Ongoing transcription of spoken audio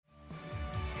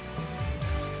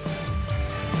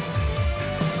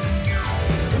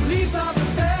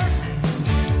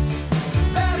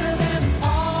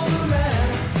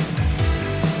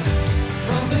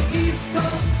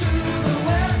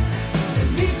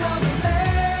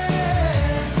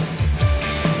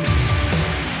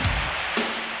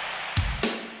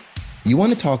You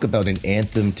want to talk about an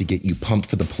anthem to get you pumped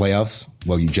for the playoffs?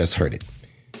 Well, you just heard it.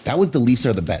 That was The Leafs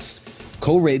Are the Best,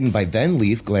 co-written by then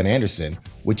Leaf Glenn Anderson,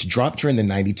 which dropped during the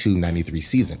 92-93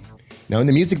 season. Now, in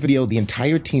the music video, the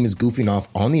entire team is goofing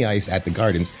off on the ice at the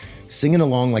Gardens, singing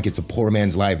along like it's a poor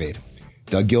man's Live Aid.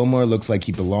 Doug Gilmour looks like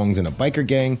he belongs in a biker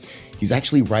gang. He's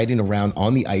actually riding around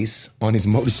on the ice on his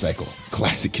motorcycle.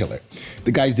 Classic killer.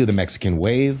 The guys do the Mexican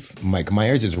wave. Mike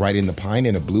Myers is riding the pine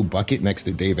in a blue bucket next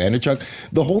to Dave Vanderchuk.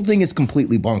 The whole thing is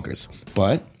completely bonkers.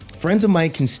 But friends of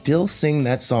mine can still sing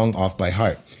that song off by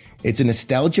heart. It's a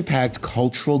nostalgia-packed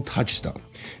cultural touchstone.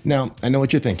 Now, I know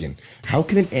what you're thinking. How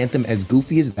can an anthem as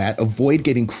goofy as that avoid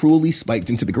getting cruelly spiked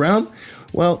into the ground?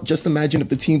 Well, just imagine if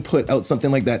the team put out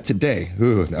something like that today.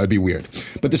 Ugh, that would be weird.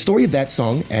 But the story of that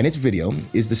song and its video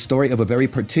is the story of a very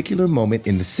particular moment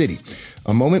in the city.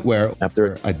 A moment where,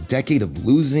 after a decade of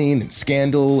losing and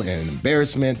scandal and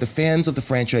embarrassment, the fans of the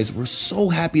franchise were so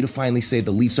happy to finally say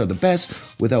the Leafs are the best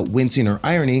without wincing or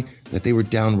irony that they were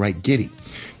downright giddy.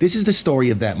 This is the story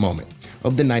of that moment,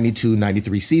 of the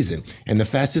 92-93 season, and the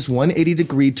fastest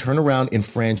 180-degree turnaround in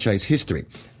franchise history,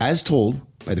 as told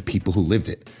by the people who lived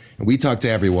it. And we talked to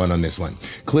everyone on this one.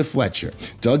 Cliff Fletcher,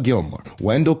 Doug Gilmour,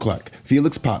 Wendell Clark,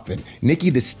 Felix Potvin,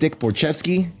 Nikki the Stick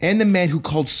Borchevsky, and the man who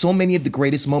called so many of the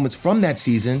greatest moments from that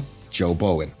season, Joe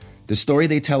Bowen. The story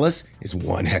they tell us is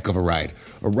one heck of a ride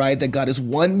that got us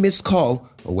one missed call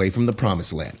away from the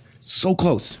promised land. So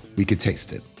close, we could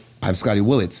taste it. I'm Scotty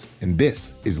Willits, and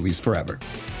this is Leafs Forever.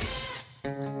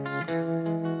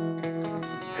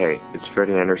 Hey, it's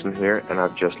Freddie Anderson here, and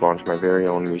I've just launched my very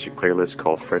own music playlist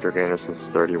called Frederick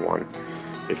Anderson's 31.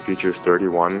 It features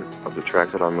 31 of the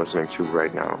tracks that I'm listening to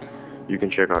right now. You can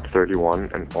check out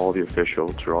 31 and all the official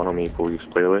Toronto Maple Leafs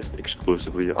playlist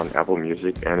exclusively on Apple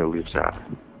Music and the Leafs app.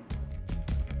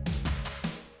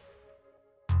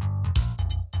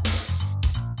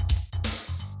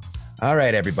 All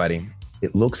right, everybody.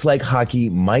 It looks like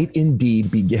hockey might indeed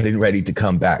be getting ready to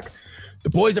come back. The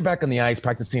boys are back on the ice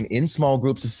practicing in small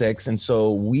groups of 6, and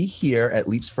so we here at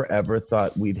Leafs Forever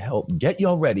thought we'd help get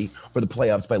y'all ready for the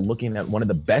playoffs by looking at one of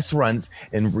the best runs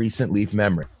in recent Leaf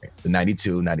memory, the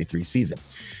 92-93 season.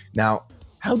 Now,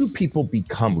 how do people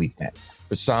become Leaf fans?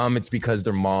 For some, it's because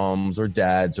their moms or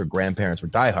dads or grandparents were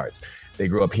diehards. They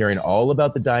grew up hearing all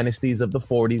about the dynasties of the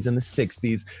 40s and the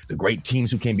 60s, the great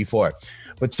teams who came before.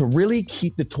 But to really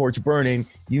keep the torch burning,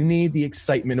 you need the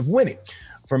excitement of winning.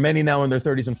 For many now in their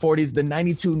 30s and 40s, the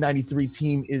 92-93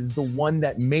 team is the one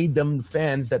that made them the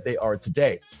fans that they are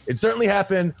today. It certainly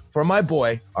happened for my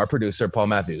boy, our producer, Paul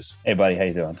Matthews. Hey, buddy. How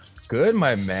you doing? Good,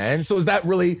 my man. So is that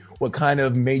really what kind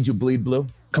of made you bleed blue?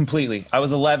 Completely. I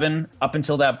was 11. Up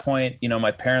until that point,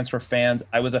 my parents were fans.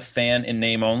 I was a fan in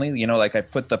name only. I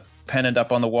put the pennant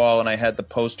up on the wall and I had the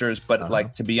posters.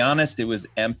 But to be honest, it was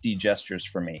empty gestures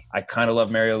for me. I kind of love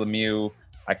Mario Lemieux.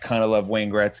 I kind of love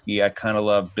Wayne Gretzky. I kind of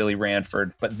love Billy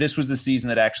Ranford. But this was the season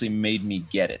that actually made me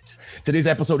get it. Today's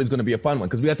episode is going to be a fun one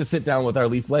because we have to sit down with our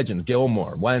Leaf legends,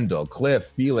 Gilmour, Wendell, Cliff,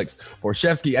 Felix,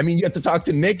 Borchevsky. I mean, you have to talk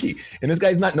to Nikki. And this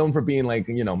guy's not known for being like,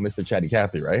 Mr. Chatty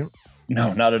Cathy, right?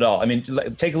 No, not at all. I mean,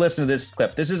 take a listen to this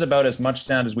clip. This is about as much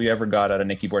sound as we ever got out of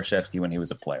Nikki Borchevsky when he was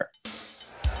a player.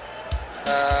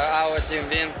 Our team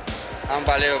win.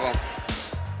 Unbelievable.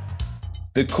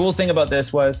 The cool thing about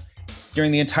this was,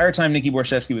 during the entire time Nikki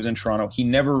Borchevsky was in Toronto, he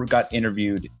never got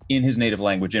interviewed in his native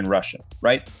language in Russian,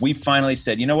 right? We finally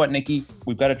said, you know what, Nikki,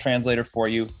 we've got a translator for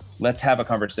you. Let's have a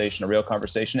conversation, a real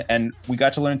conversation. And we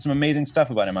got to learn some amazing stuff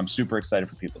about him. I'm super excited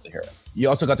for people to hear it. You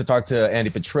also got to talk to Andi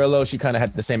Petrillo. She kind of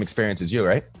had the same experience as you,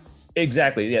 right?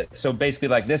 Exactly, yeah. So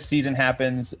basically, this season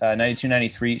happens,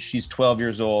 92-93. She's 12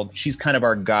 years old. She's kind of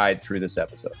our guide through this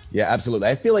episode. Yeah, absolutely.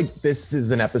 I feel like this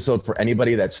is an episode for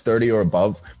anybody that's 30 or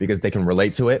above because they can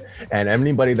relate to it. And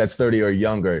anybody that's 30 or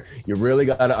younger, you really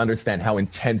got to understand how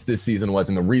intense this season was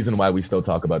and the reason why we still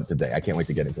talk about it today. I can't wait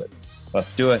to get into it.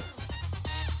 Let's do it.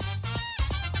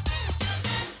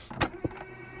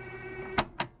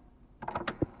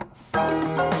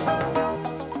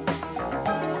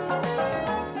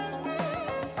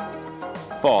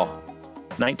 Fall,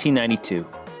 1992.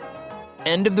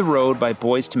 End of the Road by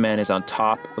Boyz II Men is on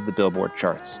top of the Billboard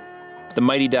charts. The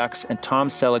Mighty Ducks and Tom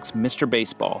Selleck's Mr.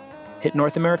 Baseball hit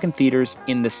North American theaters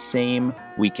in the same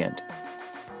weekend.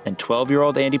 And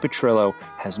 12-year-old Andi Petrillo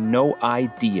has no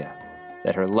idea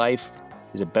that her life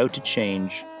is about to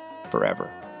change forever.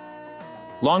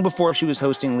 Long before she was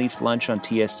hosting Leafs Lunch on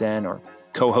TSN or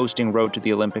co-hosting Road to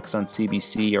the Olympics on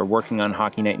CBC or working on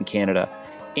Hockey Night in Canada,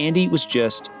 Andi was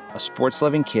just a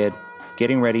sports-loving kid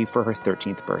getting ready for her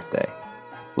 13th birthday.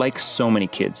 Like so many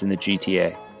kids in the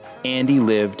GTA, Andi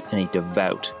lived in a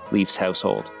devout Leafs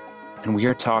household. And we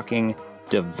are talking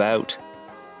devout.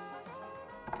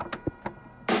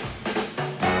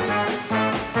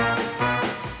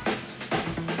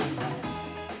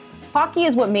 Hockey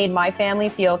is what made my family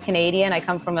feel Canadian. I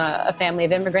come from a family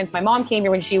of immigrants. My mom came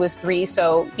here when she was 3,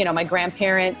 so, my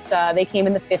grandparents, they came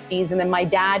in the 50s, and then my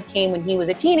dad came when he was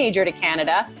a teenager to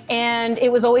Canada, and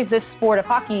it was always this sport of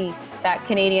hockey that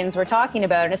Canadians were talking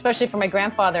about, and especially for my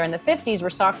grandfather in the 50s, where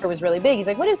soccer was really big. He's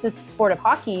like, what is this sport of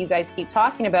hockey you guys keep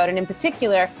talking about? And in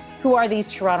particular, who are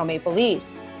these Toronto Maple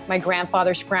Leafs? My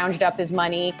grandfather scrounged up his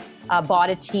money, bought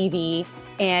a TV,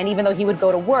 and even though he would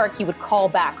go to work, he would call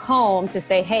back home to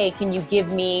say, hey, can you give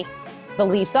me the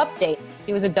Leafs update?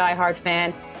 He was a diehard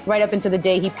fan right up until the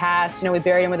day he passed. We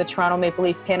buried him with a Toronto Maple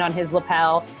Leaf pin on his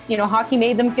lapel. Hockey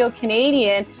made them feel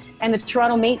Canadian. And the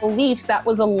Toronto Maple Leafs, that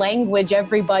was a language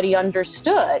everybody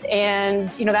understood.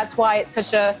 And, that's why it's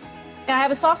such I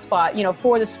have a soft spot,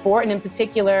 for the sport, and in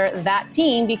particular that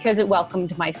team, because it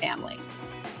welcomed my family.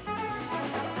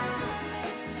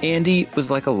 Andy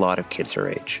was like a lot of kids her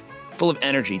age, full of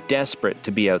energy, desperate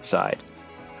to be outside.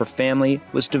 Her family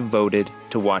was devoted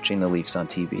to watching the Leafs on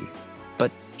TV,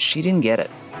 but she didn't get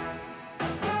it.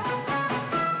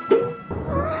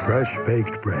 Fresh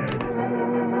baked bread.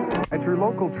 At your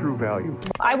local True Value.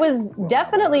 I was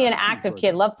definitely an active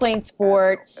kid, loved playing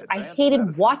sports. I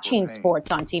hated watching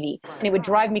sports on TV. And it would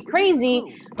drive me crazy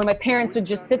when my parents would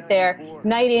just sit there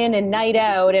night in and night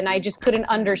out, and I just couldn't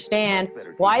understand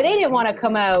why they didn't want to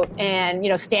come out and,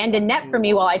 stand in net for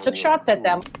me while I took shots at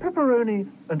them. Pepperoni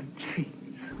and cheese.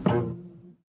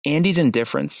 Andy's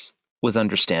indifference was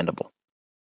understandable.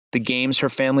 The games her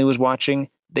family was watching,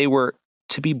 they were,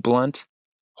 to be blunt,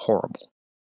 horrible.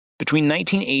 Between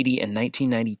 1980 and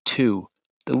 1992,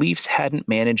 the Leafs hadn't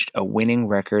managed a winning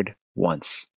record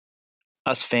once.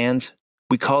 Us fans,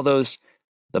 we call those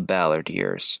the Ballard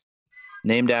years,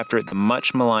 named after the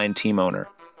much-maligned team owner,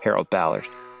 Harold Ballard.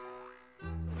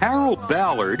 Harold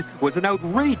Ballard was an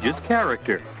outrageous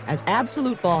character. As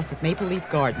absolute boss of Maple Leaf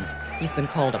Gardens, he's been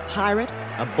called a pirate,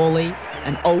 a bully,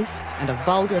 an oaf, and a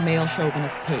vulgar male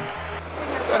chauvinist pig.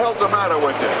 What the hell's the matter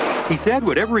with you? He said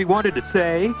whatever he wanted to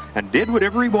say and did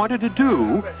whatever he wanted to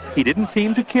do. He didn't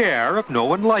seem to care if no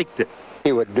one liked it.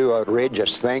 He would do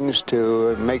outrageous things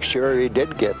to make sure he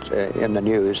did get in the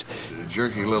news.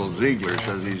 Jerky little Ziegler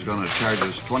says he's going to charge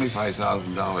us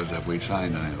 $25,000 if we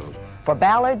sign any of those. For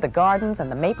Ballard, the Gardens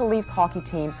and the Maple Leafs hockey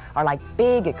team are like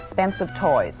big, expensive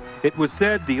toys. It was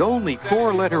said the only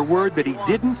 4-letter word that he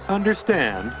didn't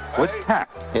understand was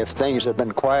tact. If things had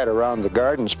been quiet around the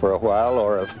Gardens for a while,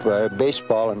 or if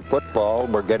baseball and football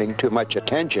were getting too much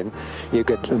attention, you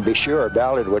could be sure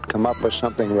Ballard would come up with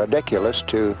something ridiculous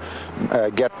to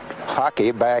get hockey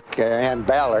back and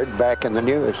Ballard back in the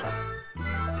news.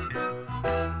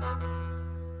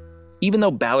 Even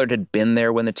though Ballard had been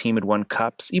there when the team had won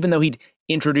cups, even though he'd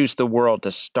introduced the world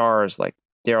to stars like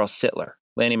Darryl Sittler,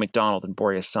 Lanny McDonald, and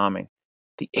Borje Salming,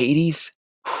 the 80s,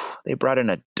 they brought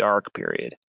in a dark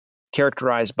period,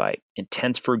 characterized by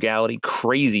intense frugality,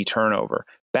 crazy turnover,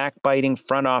 backbiting,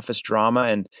 front office drama,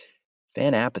 and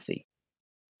fan apathy.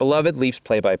 Beloved Leafs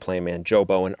play-by-play man Joe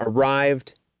Bowen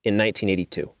arrived in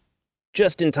 1982,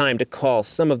 just in time to call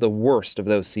some of the worst of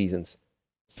those seasons.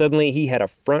 Suddenly, he had a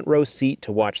front row seat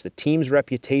to watch the team's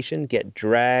reputation get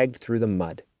dragged through the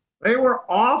mud. They were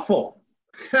awful.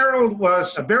 Harold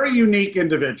was a very unique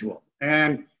individual,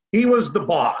 and he was the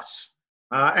boss.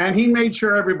 And he made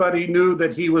sure everybody knew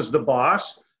that he was the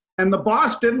boss. And the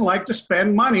boss didn't like to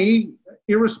spend money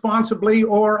irresponsibly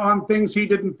or on things he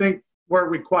didn't think were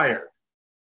required,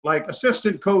 like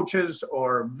assistant coaches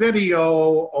or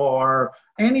video or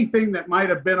anything that might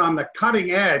have been on the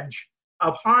cutting edge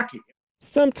of hockey.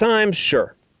 Sometimes,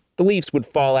 sure, the Leafs would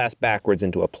fall ass backwards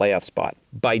into a playoff spot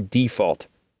by default.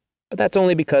 But that's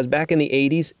only because back in the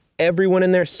 80s, everyone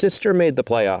and their sister made the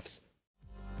playoffs.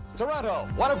 Toronto,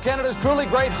 one of Canada's truly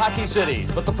great hockey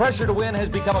cities, but the pressure to win has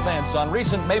become immense on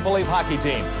recent Maple Leaf hockey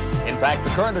teams. In fact,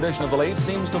 the current edition of the Leafs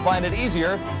seems to find it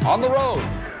easier on the road.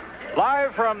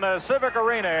 Live from the Civic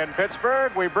Arena in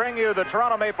Pittsburgh, we bring you the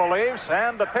Toronto Maple Leafs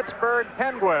and the Pittsburgh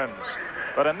Penguins.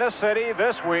 But in this city,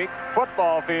 this week,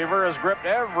 football fever has gripped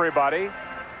everybody.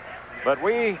 But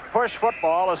we push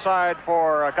football aside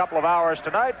for a couple of hours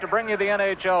tonight to bring you the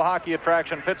NHL hockey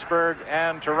attraction, Pittsburgh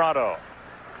and Toronto.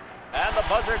 And the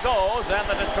buzzer goes, and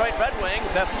the Detroit Red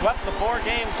Wings have swept the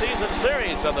 4-game season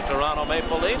series of the Toronto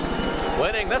Maple Leafs,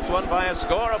 winning this one by a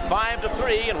score of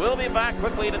 5-3, and we'll be back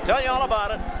quickly to tell you all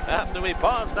about it after we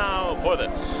pause now for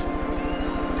this.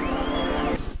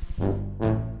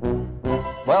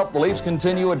 Well, the Leafs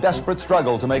continue a desperate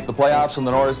struggle to make the playoffs in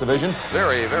the Norris Division.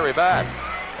 Very, very bad.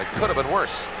 It could have been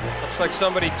worse. Looks like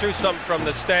somebody threw something from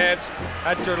the stands.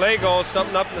 At Terlego,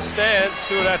 something up in the stands,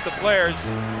 threw it at the players.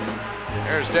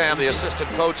 Here's Dan, the assistant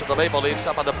coach of the Maple Leafs,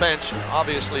 up on the bench.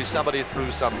 Obviously, somebody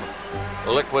threw some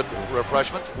liquid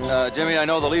refreshment. Jimmy, I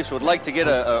know the Leafs would like to get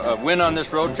a win on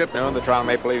this road trip. The Toronto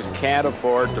Maple Leafs can't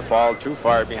afford to fall too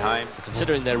far behind.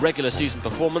 Considering their regular season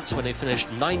performance when they finished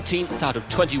 19th out of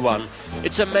 21,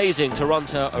 it's amazing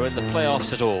Toronto are in the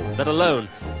playoffs at all, let alone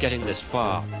getting this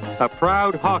far. A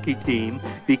proud hockey team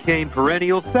became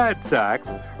perennial sad sacks,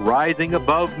 rising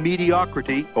above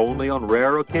mediocrity only on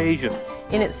rare occasions.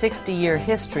 In its 60-year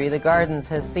history, the Gardens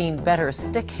has seen better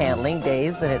stick-handling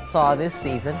days than it saw this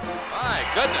season. My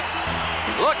goodness,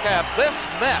 look at this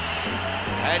mess.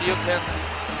 And you can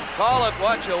call it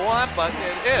what you want, but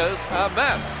it is a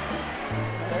mess.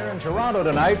 They're in Toronto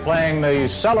tonight playing the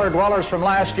cellar dwellers from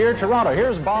last year. Toronto,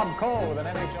 here's Bob Cole with an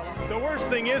NHL. The worst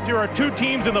thing is there are two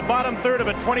teams in the bottom third of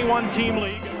a 21-team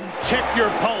league. Check your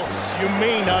pulse. You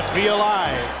may not be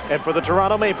alive. And for the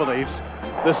Toronto Maple Leafs,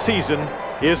 the season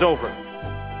is over.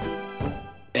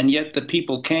 And yet the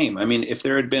people came. I mean, if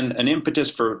there had been an impetus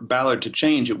for Ballard to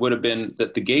change, it would have been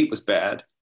that the gate was bad,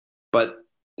 but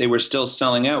they were still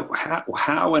selling out.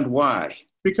 How and why?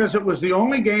 Because it was the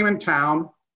only game in town.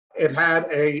 It had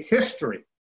a history,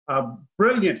 a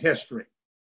brilliant history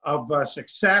of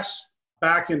success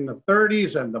back in the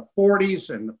 30s and the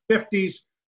 40s and the 50s,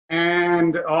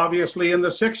 and obviously in the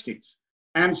 60s.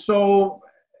 And so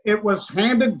it was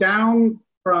handed down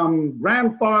from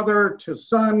grandfather to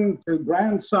son to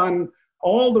grandson,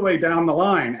 all the way down the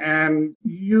line. And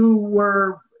you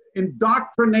were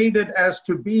indoctrinated as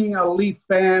to being a Leaf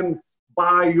fan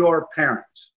by your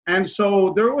parents. And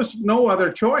so there was no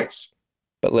other choice.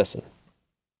 But listen,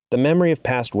 the memory of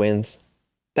past wins,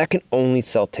 that can only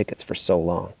sell tickets for so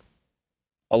long.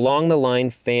 Along the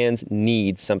line, fans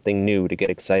need something new to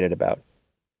get excited about.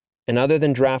 And other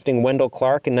than drafting Wendell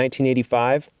Clark in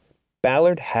 1985,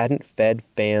 Ballard hadn't fed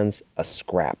fans a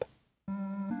scrap.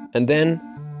 And then,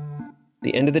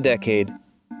 the end of the decade,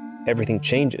 everything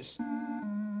changes.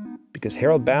 Because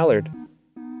Harold Ballard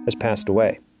has passed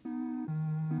away.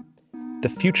 The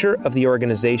future of the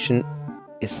organization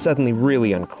is suddenly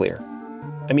really unclear.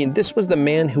 I mean, this was the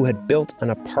man who had built an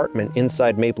apartment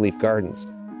inside Maple Leaf Gardens,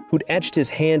 who'd etched his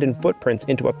hand and footprints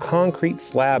into a concrete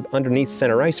slab underneath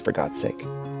center ice, for God's sake.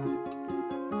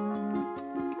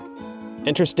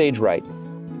 Enter stage right,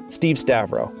 Steve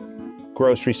Stavro,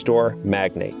 grocery store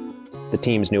magnate, the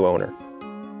team's new owner.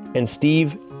 And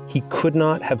Steve, he could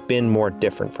not have been more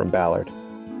different from Ballard.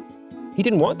 He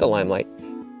didn't want the limelight,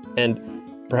 and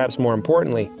perhaps more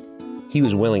importantly, he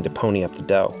was willing to pony up the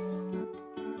dough.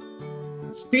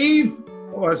 Steve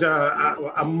was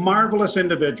a marvelous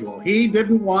individual. He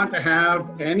didn't want to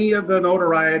have any of the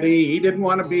notoriety. He didn't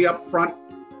want to be up front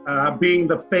being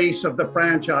the face of the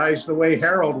franchise the way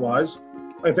Harold was.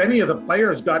 If any of the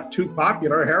players got too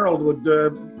popular, Harold would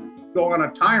go on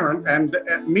a tyrant and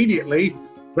immediately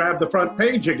grab the front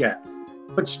page again.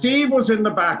 But Steve was in the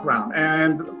background,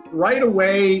 and right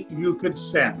away you could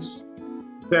sense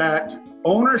that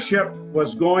ownership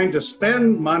was going to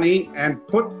spend money and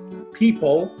put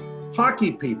people,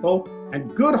 hockey people,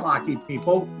 and good hockey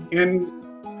people in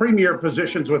premier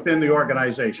positions within the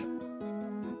organization.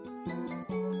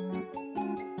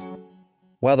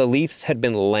 While the Leafs had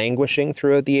been languishing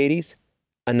throughout the 80s,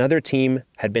 another team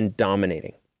had been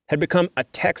dominating, had become a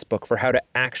textbook for how to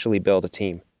actually build a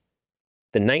team.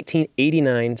 The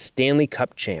 1989 Stanley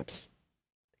Cup champs,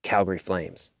 Calgary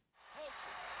Flames.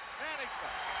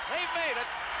 They've made it.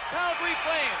 Calgary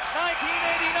Flames,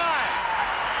 1989.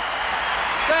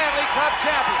 Stanley Cup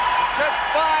champions. Just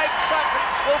 5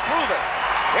 seconds will prove it.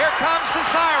 Here comes the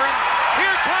siren.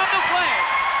 Here come the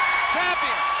Flames.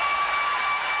 Champions.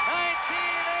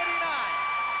 1989.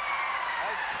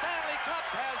 The Stanley Cup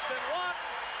has been won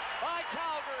by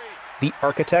Calgary. The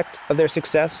architect of their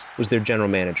success was their general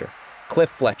manager, Cliff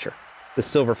Fletcher, the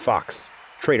Silver Fox,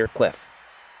 Trader Cliff.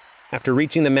 After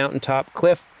reaching the mountaintop,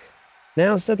 Cliff,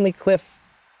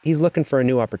 he's looking for a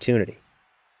new opportunity.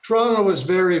 Toronto was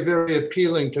very, very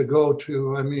appealing to go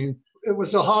to. I mean, it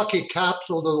was the hockey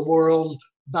capital of the world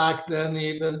back then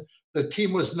even. The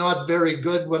team was not very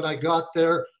good when I got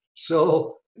there.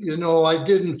 So, I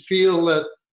didn't feel that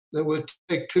it would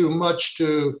take too much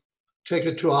to take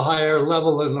it to a higher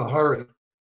level in a hurry.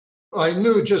 I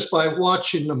knew just by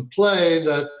watching them play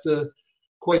that,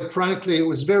 quite frankly, it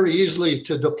was very easily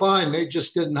to define. They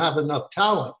just didn't have enough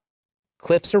talent.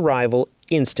 Cliff's arrival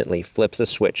instantly flips a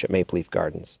switch at Maple Leaf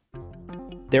Gardens.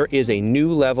 There is a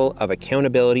new level of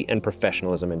accountability and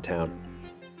professionalism in town.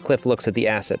 Cliff looks at the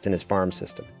assets in his farm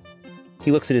system.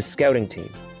 He looks at his scouting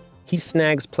team. he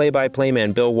snags play-by-play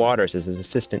man Bill Waters as his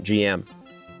assistant GM.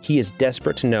 He is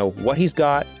desperate to know what he's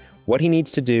got, what he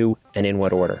needs to do, and in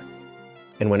what order.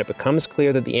 And when it becomes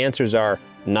clear that the answers are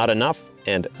not enough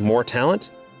and more talent,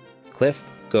 Cliff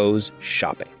goes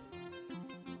shopping.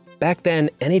 Back then,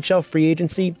 NHL free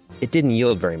agency, it didn't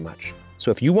yield very much. So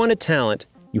if you wanted talent,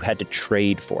 you had to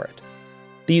trade for it.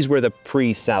 These were the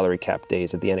pre-salary cap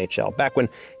days of the NHL, back when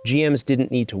GMs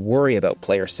didn't need to worry about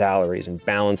player salaries and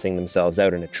balancing themselves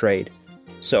out in a trade.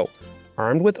 So,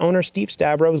 armed with owner Steve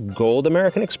Stavros' gold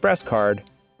American Express card,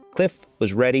 Cliff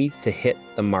was ready to hit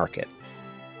the market.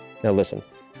 Now listen,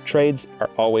 trades are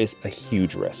always a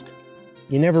huge risk.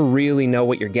 You never really know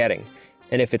what you're getting,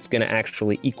 and if it's going to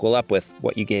actually equal up with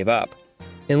what you gave up.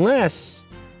 Unless,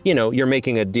 you're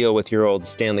making a deal with your old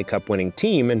Stanley Cup winning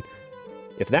team, and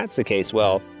if that's the case,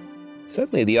 well,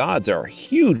 suddenly the odds are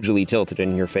hugely tilted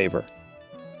in your favor.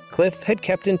 Cliff had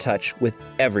kept in touch with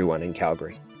everyone in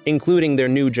Calgary, including their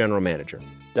new general manager,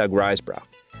 Doug Risebrough.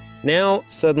 Now,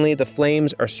 suddenly, the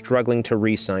Flames are struggling to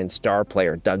re-sign star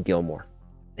player Doug Gilmour.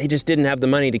 They just didn't have the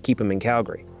money to keep him in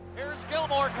Calgary. Here's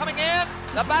Gilmour coming in,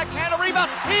 the backhand rebound,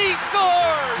 he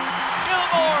scores!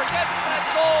 Gilmour gets that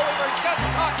goal we were just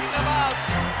talking about,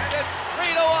 and it's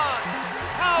 3-1,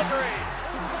 Calgary!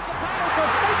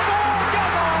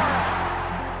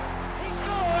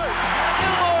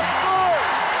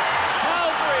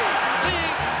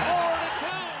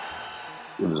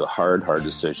 It was a hard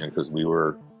decision because we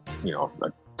were,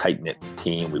 a tight-knit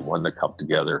team. We won the cup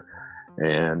together,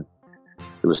 and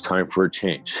it was time for a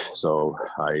change. So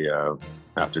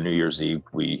after New Year's Eve,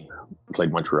 we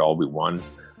played Montreal. We won.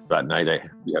 That night,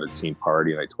 we had a team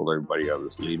party, and I told everybody I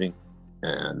was leaving.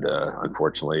 And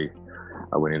unfortunately,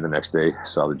 I went in the next day,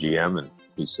 saw the GM, and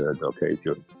he said, okay, if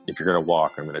you're going to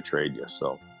walk, I'm going to trade you.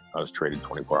 So I was traded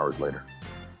 24 hours later.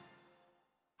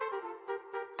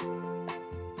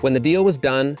 When the deal was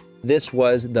done, this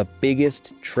was the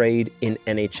biggest trade in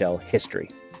NHL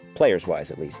history, players-wise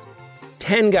at least.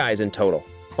 10 guys in total,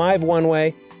 5 one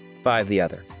way, 5 the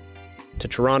other. To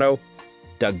Toronto,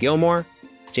 Doug Gilmour,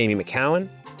 Jamie McCowan,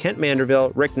 Kent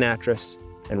Manderville, Rick Nattrass,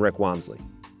 and Rick Wamsley.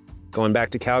 Going back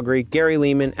to Calgary, Gary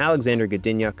Leeman, Alexander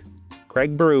Godinuk,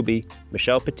 Craig Berube,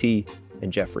 Michel Petit,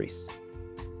 and Jeff Reese.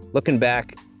 Looking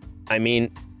back,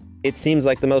 it seems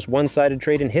like the most one-sided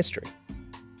trade in history.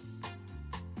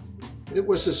 It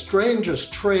was the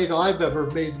strangest trade I've ever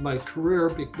made in my career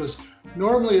because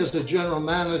normally as a general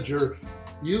manager,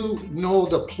 you know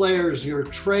the players you're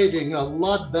trading a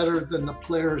lot better than the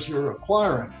players you're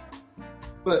acquiring.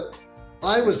 But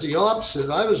I was the opposite.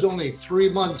 I was only 3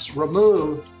 months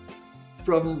removed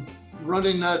from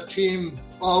running that team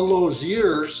all those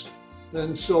years.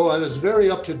 And so I was very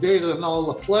up to date on all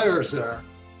the players there.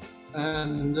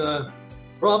 And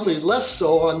probably less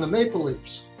so on the Maple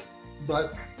Leafs.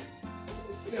 But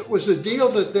it was a deal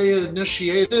that they had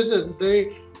initiated,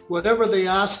 and whatever they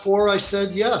asked for, I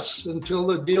said yes until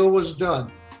the deal was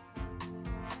done.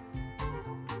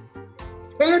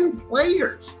 10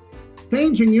 players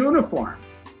changing uniforms.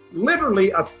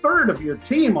 Literally a third of your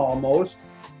team almost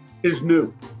is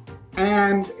new.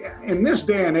 And in this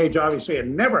day and age, obviously, it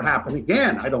never happened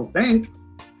again, I don't think.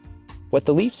 What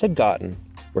the Leafs had gotten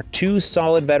were 2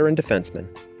 solid veteran defensemen,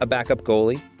 a backup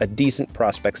goalie, a decent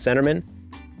prospect centerman,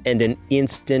 and an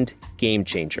instant game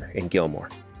changer in Gilmour.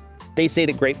 They say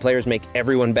that great players make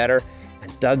everyone better,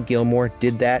 and Doug Gilmour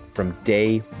did that from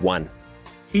day one.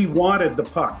 He wanted the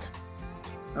puck.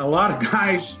 A lot of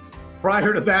guys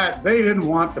prior to that, they didn't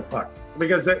want the puck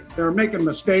because they were making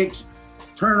mistakes,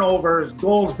 turnovers,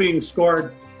 goals being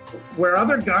scored, where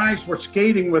other guys were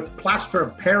skating with plaster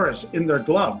of Paris in their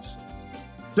gloves.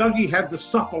 Dougie had the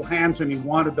supple hands and he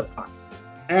wanted the puck.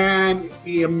 And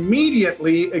he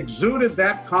immediately exuded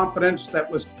that confidence that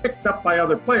was picked up by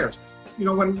other players.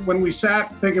 When we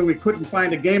sat thinking we couldn't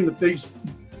find a game that these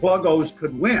pluggos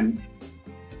could win,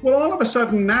 well, all of a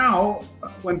sudden now,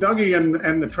 when Dougie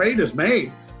and the trade is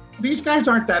made, these guys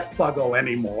aren't that pluggo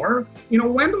anymore.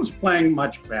 Wendell's playing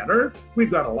much better.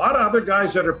 We've got a lot of other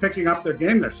guys that are picking up their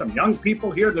game. There's some young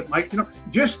people here that might,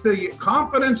 just the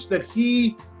confidence that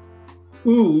he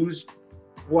oozed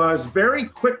was very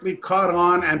quickly caught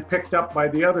on and picked up by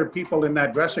the other people in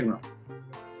that dressing room.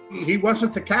 He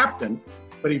wasn't the captain,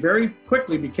 but he very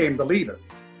quickly became the leader.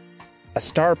 A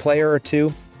star player or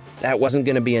two, that wasn't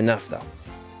going to be enough, though.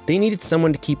 They needed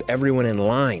someone to keep everyone in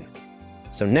line.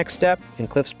 So next step in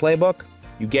Cliff's playbook,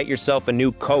 you get yourself a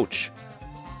new coach.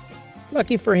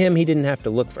 Lucky for him, he didn't have to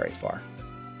look very far.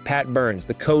 Pat Burns,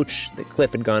 the coach that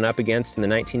Cliff had gone up against in the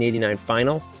 1989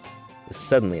 final, was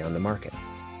suddenly on the market.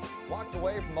 Walked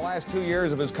away from the last 2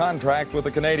 years of his contract with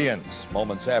the Canadiens.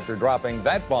 Moments after dropping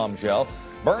that bombshell,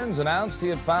 Burns announced he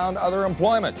had found other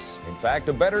employments. In fact,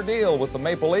 a better deal with the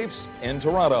Maple Leafs in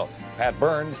Toronto. Pat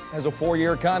Burns has a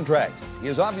 4-year contract. He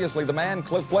is obviously the man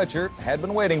Cliff Fletcher had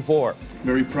been waiting for.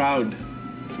 Very proud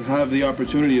to have the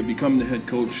opportunity to become the head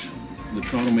coach of the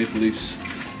Toronto Maple Leafs.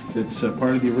 It's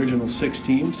part of the original 6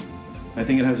 teams. I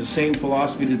think it has the same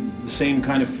philosophy, the same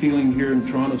kind of feeling here in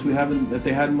Toronto as that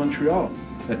they had in Montreal.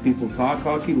 That people talk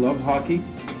hockey, love hockey,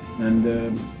 and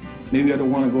maybe I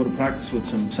don't want to go to practice with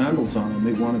some sandals on. I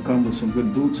may want to come with some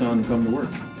good boots on and come to work.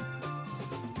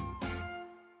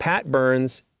 Pat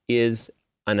Burns is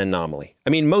an anomaly. I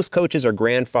mean, most coaches are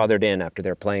grandfathered in after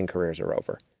their playing careers are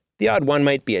over. The odd one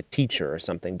might be a teacher or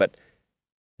something, but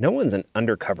no one's an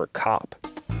undercover cop.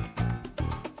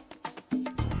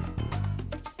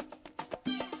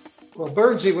 Well,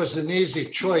 Burnsy was an easy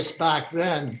choice back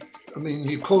then. I mean,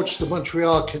 he coached the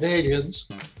Montreal Canadiens.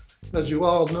 As you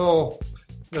all know,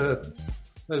 had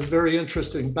a very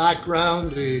interesting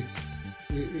background. He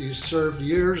served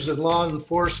years in law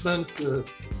enforcement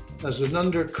as an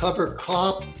undercover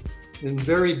cop in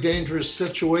very dangerous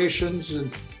situations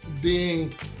and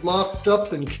being locked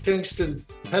up in Kingston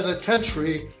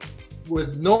Penitentiary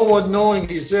with no one knowing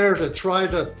he's there to try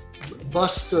to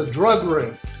bust a drug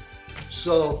ring.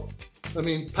 So, I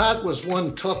mean, Pat was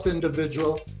one tough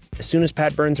individual. As soon as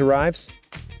Pat Burns arrives,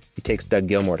 he takes Doug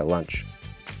Gilmour to lunch.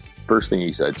 First thing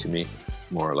he said to me,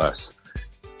 more or less,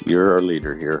 you're our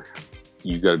leader here.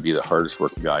 You got to be the hardest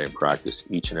working guy in practice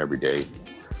each and every day,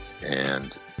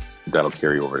 and that'll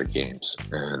carry over to games.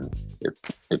 And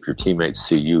if your teammates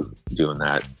see you doing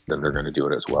that, then they're going to do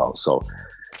it as well. So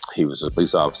he was a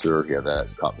police officer. He had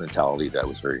that cop mentality that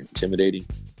was very intimidating,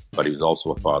 but he was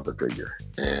also a father figure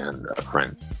and a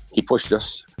friend. He pushed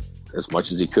us as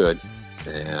much as he could,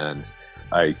 and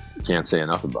I can't say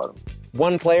enough about him.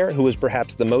 One player who was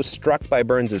perhaps the most struck by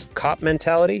Burns' cop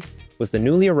mentality was the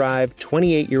newly arrived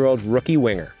 28-year-old rookie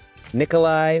winger,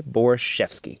 Nikolai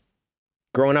Borshevsky.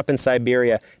 Growing up in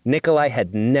Siberia, Nikolai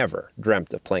had never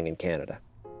dreamt of playing in Canada.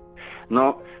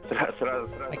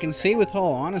 I can say with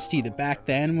all honesty that back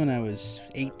then, when I was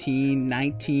 18,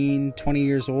 19, 20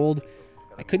 years old,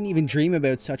 I couldn't even dream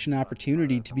about such an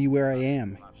opportunity to be where I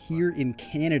am, here in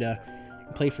Canada,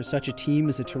 and play for such a team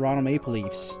as the Toronto Maple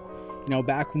Leafs. You know,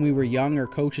 back when we were young, our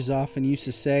coaches often used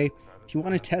to say, if you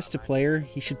want to test a player,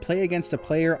 he should play against a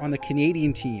player on the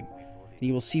Canadian team, and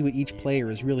you will see what each player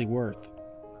is really worth.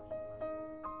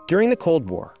 During the Cold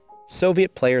War,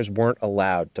 Soviet players weren't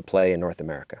allowed to play in North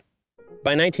America.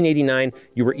 By 1989,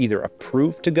 you were either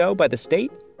approved to go by the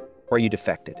state or you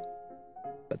defected.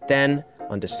 But then,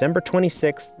 on December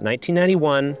 26,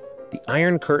 1991, the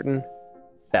Iron Curtain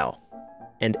fell,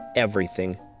 and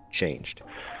everything changed.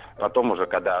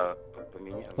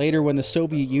 Later, when the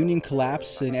Soviet Union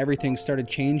collapsed and everything started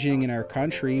changing in our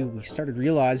country, we started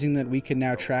realizing that we could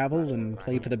now travel and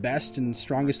play for the best and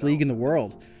strongest league in the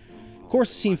world. Of course,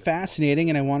 it seemed fascinating,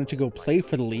 and I wanted to go play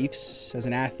for the Leafs. As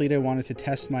an athlete, I wanted to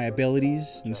test my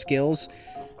abilities and skills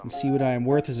and see what I am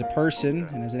worth as a person,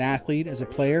 and as an athlete, as a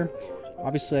player.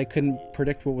 Obviously, I couldn't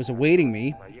predict what was awaiting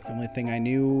me. The only thing I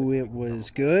knew, it was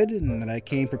good and that I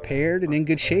came prepared and in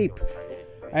good shape.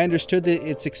 I understood that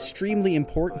it's extremely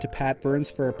important to Pat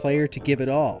Burns for a player to give it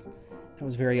all. That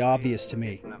was very obvious to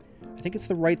me. I think it's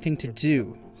the right thing to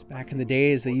do. Back in the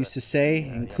day, as they used to say,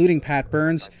 including Pat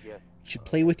Burns, you should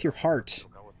play with your heart.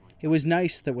 It was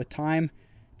nice that with time,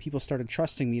 people started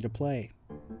trusting me to play.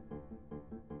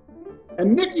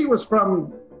 And Nicky was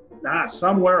from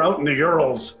somewhere out in the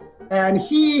Urals, and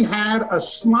he had a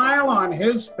smile on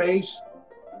his face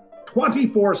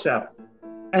 24/7.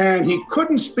 And he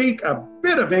couldn't speak a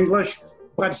bit of English,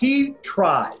 but he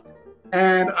tried.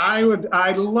 And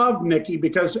I loved Nicky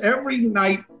because every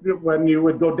night when you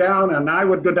would go down and I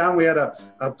would go down, we had a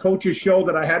coach's show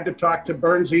that I had to talk to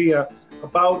Burnsy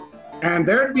about. And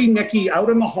there'd be Nicky out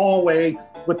in the hallway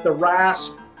with the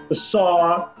rasp, the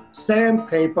saw,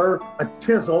 sandpaper, a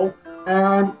chisel,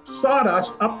 and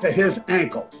sawdust up to his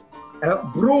ankles.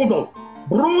 Brutal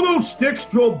sticks,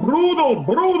 Joe,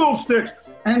 brutal sticks.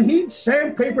 And he'd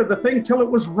sandpaper the thing till it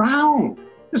was round.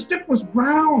 The stick was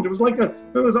round. It was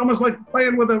almost like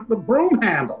playing with a broom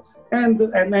handle. And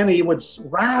then he would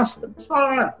rasp and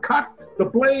saw and cut the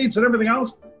blades and everything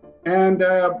else. And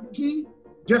he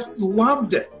just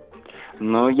loved it.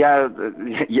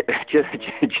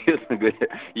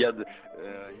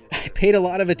 I paid a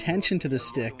lot of attention to the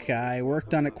stick. I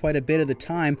worked on it quite a bit at the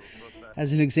time.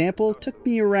 As an example, it took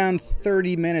me around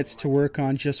 30 minutes to work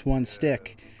on just one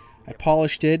stick. I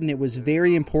polished it, and it was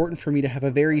very important for me to have a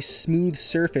very smooth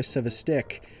surface of a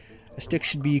stick. A stick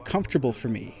should be comfortable for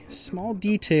me. Small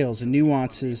details and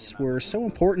nuances were so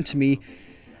important to me,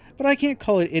 but I can't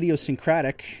call it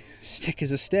idiosyncratic. Stick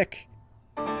is a stick.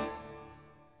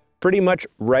 Pretty much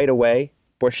right away,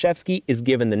 Borschevsky is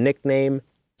given the nickname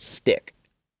Stick.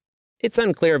 It's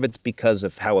unclear if it's because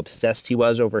of how obsessed he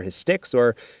was over his sticks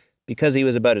or because he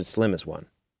was about as slim as one.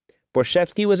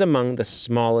 Borschevsky was among the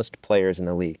smallest players in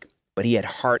the league, but he had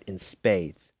heart in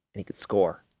spades, and he could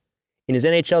score. In his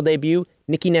NHL debut,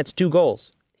 Nicky nets 2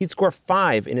 goals. He'd score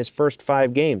 5 in his first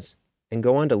 5 games and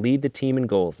go on to lead the team in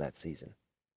goals that season.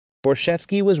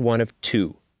 Borschevsky was one of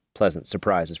 2 pleasant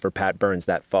surprises for Pat Burns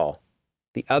that fall.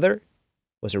 The other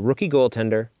was a rookie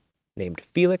goaltender named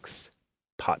Felix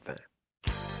Potvin.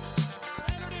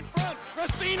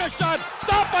 Racina shot,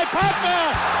 stopped by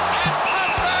Potvin! And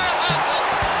Potvin has it!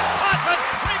 Potvin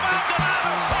rebounded out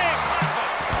of save!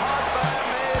 Potvin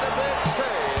made a big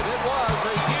save. It was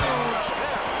a huge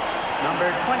hit.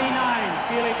 Number 29,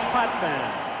 Felix Potvin.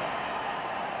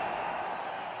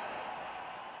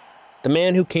 The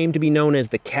man who came to be known as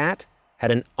the Cat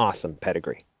had an awesome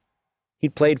pedigree.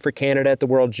 He'd played for Canada at the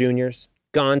World Juniors,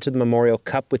 gone to the Memorial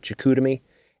Cup with Chicoutimi,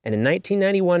 and in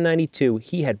 1991-92,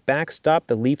 he had backstopped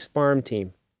the Leafs farm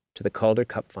team to the Calder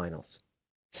Cup finals.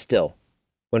 Still,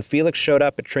 when Felix showed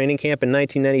up at training camp in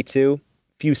 1992,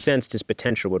 few sensed his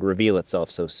potential would reveal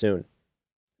itself so soon.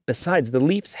 Besides, the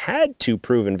Leafs had 2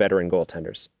 proven veteran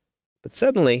goaltenders. But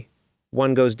suddenly,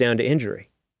 one goes down to injury.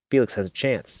 Felix has a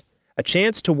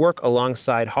chance to work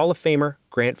alongside Hall of Famer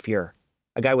Grant Fuhr,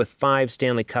 a guy with 5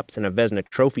 Stanley Cups and a Vezina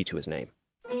trophy to his name.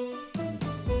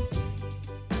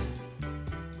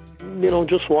 You know,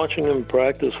 just watching him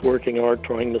practice, working hard,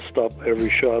 trying to stop every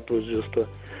shot was just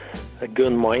a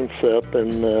good mindset.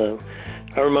 And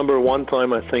I remember one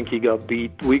time I think we got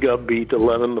beat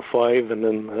 11-5, and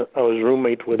then I was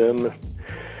roommate with him.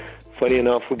 Funny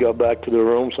enough, we got back to the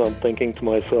room, so I'm thinking to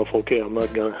myself, okay, I'm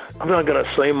not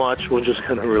gonna say much. We're just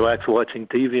gonna relax watching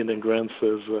TV. And then Grant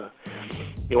says,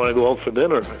 "You want to go out for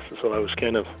dinner?" So I was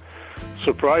kind of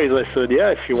surprised. I said,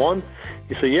 "Yeah, if you want."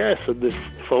 He said, "Yeah." I said,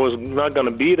 if I was not gonna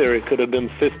be there, it could have been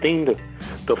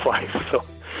 15-5. So,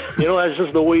 you know, that's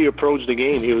just the way he approached the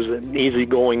game. He was an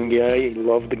easygoing guy. He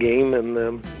loved the game, and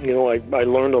you know, I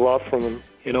learned a lot from him.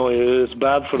 You know, it's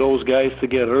bad for those guys to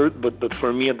get hurt, but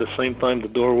for me, at the same time, the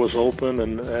door was open,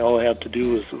 and all I had to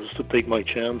do was to take my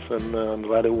chance, and I'm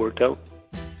glad it worked out.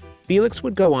 Felix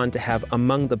would go on to have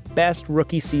among the best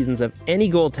rookie seasons of any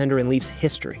goaltender in Leafs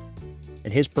history.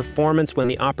 And his performance when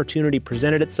the opportunity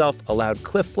presented itself allowed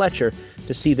Cliff Fletcher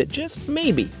to see that just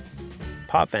maybe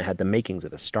Potvin had the makings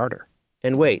of a starter.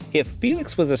 And wait, if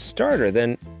Felix was a starter,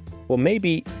 then, well,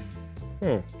 maybe,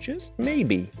 just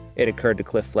maybe, it occurred to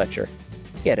Cliff Fletcher,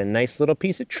 he had a nice little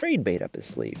piece of trade bait up his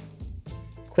sleeve.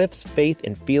 Cliff's faith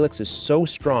in Felix is so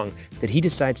strong that he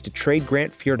decides to trade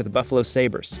Grant Fuhr to the Buffalo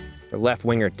Sabres for left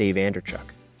winger Dave Andreychuk.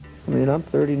 I mean, I'm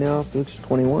 30 now, Felix is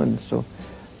 21, so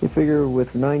you figure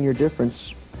with 9-year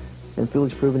difference, and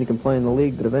Felix proving he can play in the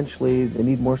league, that eventually they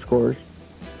need more scorers.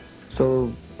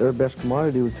 So their best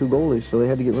commodity was 2 goalies, so they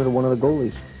had to get rid of one of the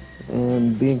goalies.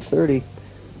 And being 30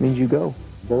 means you go.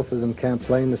 Both of them can't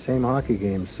play in the same hockey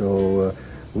game, so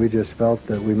we just felt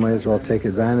that we might as well take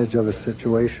advantage of a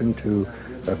situation to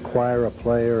acquire a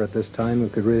player at this time who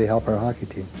could really help our hockey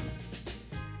team.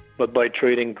 But by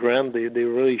trading Grant, they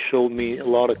really showed me a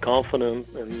lot of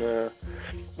confidence, and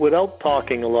without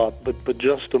talking a lot, but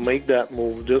just to make that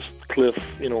move, just Cliff,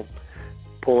 you know,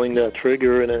 pulling that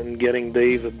trigger and getting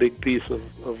Dave a big piece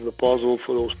of the puzzle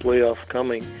for those playoffs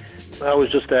coming. I was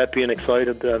just happy and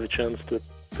excited to have a chance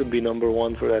to be number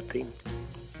 1 for that team.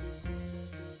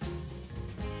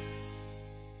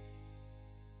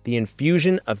 The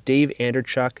infusion of Dave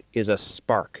Andreychuk is a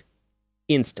spark,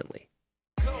 instantly.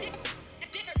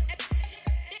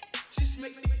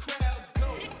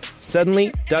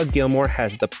 Suddenly, Doug Gilmour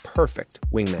has the perfect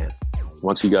wingman.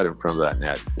 Once he got in front of that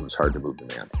net, it was hard to move the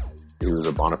man. He was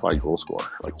a bona fide goal scorer.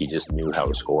 Like, he just knew how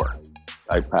to score.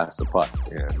 I passed the puck,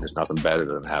 and there's nothing better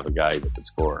than have a guy that could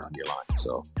score on your line.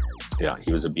 So, yeah,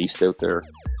 he was a beast out there.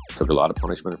 Took a lot of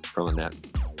punishment from the net,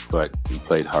 but he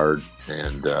played hard,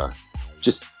 and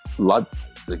just a lot.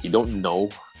 Like, you don't know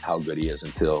how good he is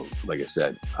until, like I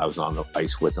said, I was on the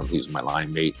ice with him. He was my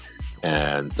line mate,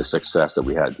 and the success that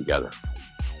we had together.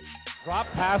 Drop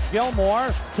pass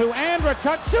Gilmour to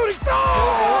Andreychuk, shooting,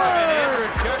 score!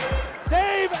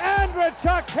 Dave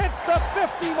Andreychuk hits the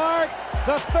 50 mark,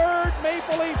 the 3rd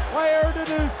Maple Leaf player to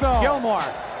do so. Gilmour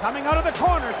coming out of the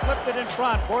corner, slipped it in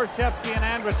front. Borschevsky and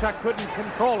Andreychuk couldn't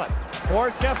control it.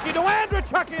 Borschevsky to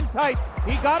Andreychuk in tight.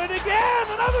 He got it again,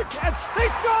 another catch, they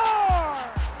score!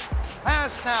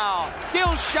 Pass now,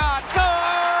 Gill shot,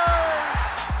 scores!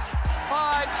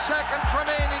 5 seconds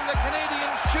remaining, the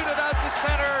Canadians shoot it out to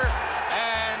center,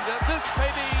 and and this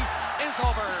maybe is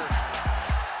over.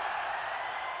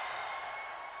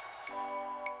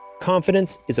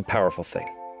 Confidence is a powerful thing,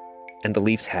 and the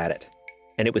Leafs had it,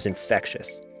 and it was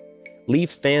infectious.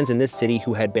 Leaf fans in this city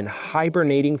who had been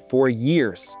hibernating for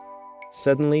years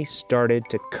suddenly started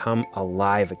to come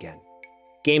alive again.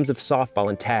 Games of softball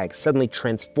and tag suddenly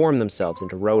transformed themselves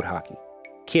into road hockey.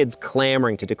 Kids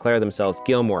clamoring to declare themselves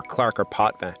Gilmore, Clark, or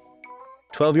Potvin.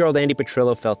 12-year-old Andy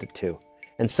Petrillo felt it too,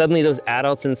 and suddenly those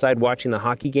adults inside watching the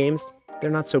hockey games,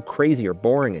 they're not so crazy or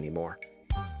boring anymore.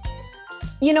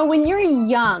 You know, when you're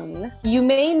young, you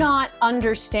may not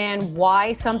understand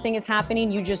why something is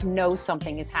happening. You just know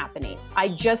something is happening. I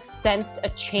just sensed a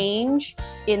change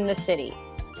in the city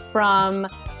from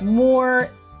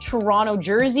more Toronto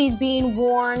jerseys being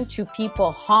worn to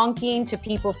people honking, to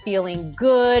people feeling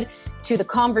good, to the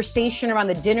conversation around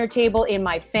the dinner table in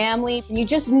my family. You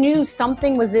just knew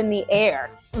something was in the air.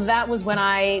 That was when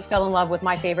I fell in love with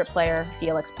my favorite player,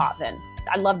 Felix Potvin.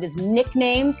 I loved his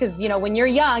nickname because, you know, when you're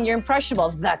young, you're impressionable.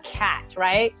 The Cat,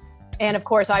 right? And of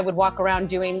course, I would walk around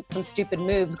doing some stupid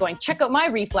moves going, check out my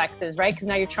reflexes, right? Because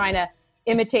now you're trying to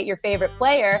imitate your favorite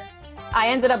player. I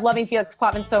ended up loving Felix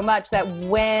Potvin so much that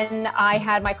when I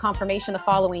had my confirmation the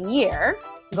following year,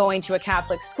 going to a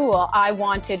Catholic school, I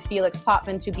wanted Felix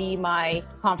Potvin to be my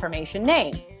confirmation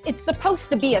name. It's supposed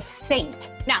to be a saint.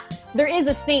 Now, there is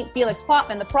a Saint Felix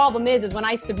Potvin. The problem is when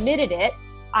I submitted it,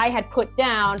 I had put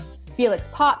down Felix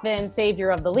Potvin,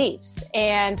 savior of the Leafs.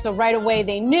 And so right away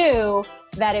they knew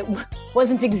that it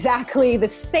wasn't exactly the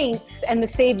saints and the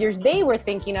saviors they were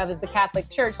thinking of as the Catholic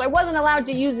Church. So I wasn't allowed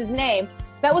to use his name.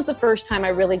 That was the first time I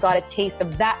really got a taste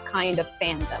of that kind of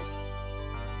fandom.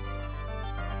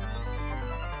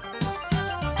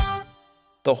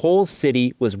 The whole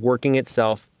city was working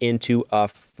itself into a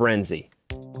frenzy.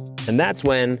 And that's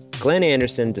when Glenn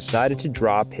Anderson decided to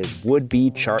drop his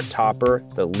would-be chart topper,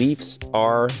 The Leafs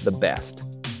Are the Best.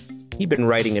 He'd been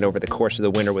writing it over the course of the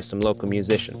winter with some local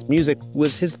musicians. Music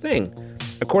was his thing.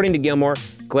 According to Gilmore,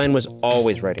 Glenn was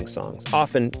always writing songs,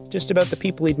 often just about the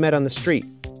people he'd met on the street.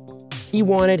 He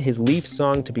wanted his Leafs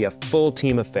song to be a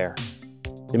full-team affair.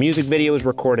 The music video was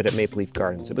recorded at Maple Leaf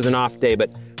Gardens. It was an off day,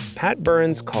 but Pat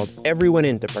Burns called everyone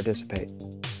in to participate.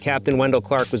 Captain Wendell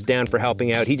Clark was down for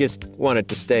helping out. He just wanted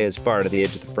to stay as far to the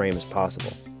edge of the frame as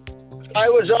possible. I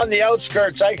was on the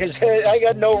outskirts. I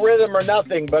got no rhythm or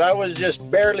nothing, but I was just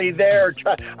barely there.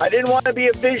 I didn't want to be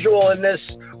a visual in this,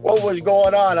 what was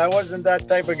going on. I wasn't that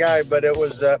type of guy, but it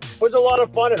was a lot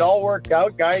of fun. It all worked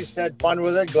out. Guys had fun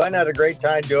with it. Glenn had a great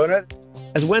time doing it.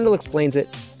 As Wendell explains it,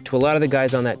 to a lot of the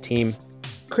guys on that team,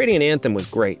 creating an anthem was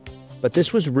great, but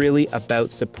this was really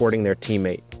about supporting their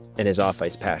teammate and his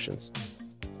off-ice passions.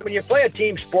 When you play a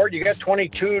team sport, you got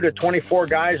 22 to 24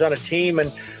 guys on a team,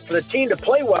 and for the team to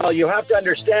play well, you have to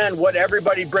understand what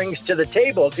everybody brings to the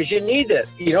table because you need it.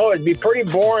 You know, it'd be pretty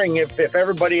boring if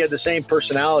everybody had the same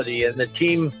personality and the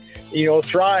team, you know,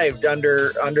 thrived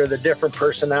under the different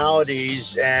personalities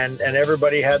and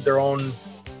everybody had their own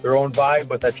vibe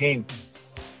with the team.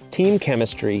 Team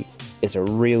chemistry is a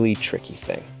really tricky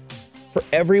thing. For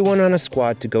everyone on a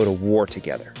squad to go to war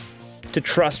together, to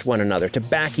trust one another, to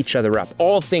back each other up,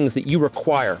 all things that you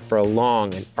require for a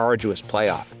long and arduous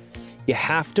playoff. You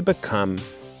have to become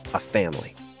a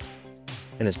family.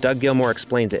 And as Doug Gilmore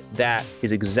explains it, that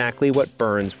is exactly what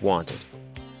Burns wanted.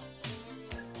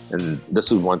 And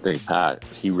this is one thing, Pat,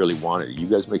 he really wanted. You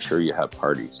guys make sure you have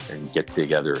parties and get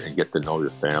together and get to know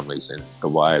your families and the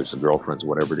wives, the girlfriends,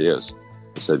 whatever it is.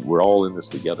 He said, we're all in this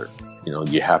together. You know,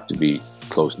 you have to be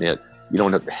close-knit. You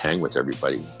don't have to hang with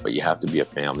everybody, but you have to be a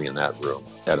family in that room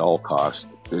at all costs.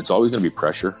 It's always going to be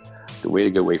pressure. The way to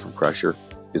get away from pressure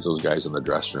is those guys in the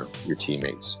dressing room, your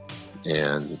teammates.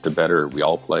 And the better we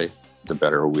all play, the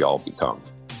better we all become.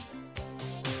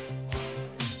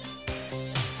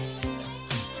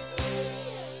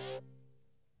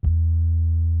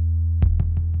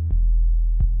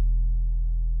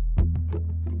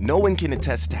 No one can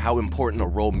attest to how important a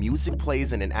role music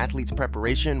plays in an athlete's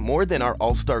preparation more than our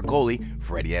all-star goalie,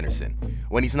 Freddie Andersen.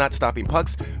 When he's not stopping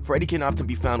pucks, Freddie can often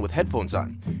be found with headphones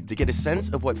on. To get a sense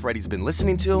of what Freddie's been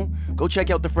listening to, go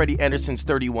check out the Freddie Andersen's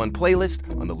 31 playlist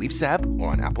on the Leafs app or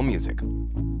on Apple Music.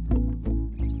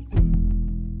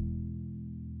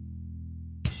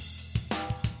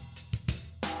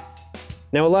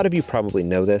 Now, a lot of you probably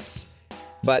know this,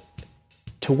 but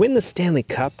to win the Stanley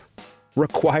Cup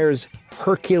requires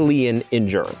Herculean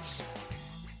endurance.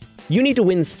 You need to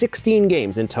win 16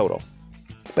 games in total,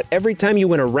 but every time you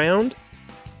win a round,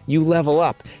 you level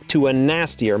up to a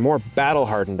nastier, more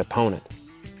battle-hardened opponent,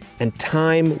 and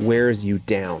time wears you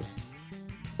down.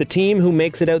 The team who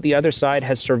makes it out the other side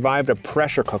has survived a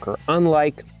pressure cooker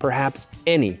unlike perhaps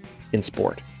any in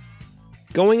sport.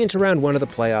 Going into round 1 of the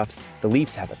playoffs, the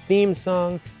Leafs have a theme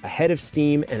song, a head of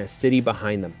steam, and a city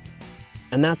behind them.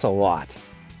 And that's a lot.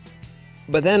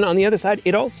 But then on the other side,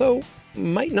 it also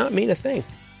might not mean a thing.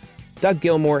 Doug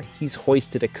Gilmour, he's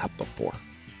hoisted a cup before.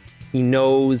 He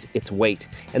knows its weight,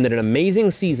 and that an amazing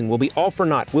season will be all for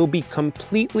naught, will be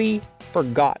completely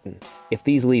forgotten if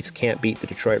these Leafs can't beat the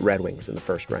Detroit Red Wings in the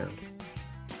first round.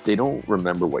 They don't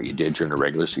remember what you did during the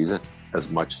regular season as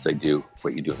much as they do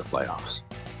what you do in the playoffs.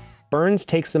 Burns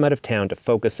takes them out of town to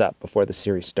focus up before the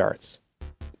series starts,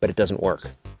 but it doesn't work.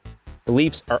 The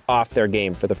Leafs are off their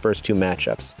game for the first 2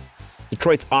 matchups.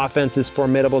 Detroit's offense is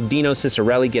formidable. Dino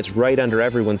Ciccarelli gets right under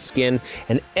everyone's skin,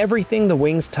 and everything the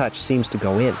Wings touch seems to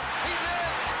go in.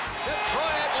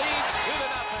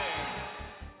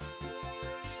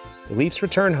 The Leafs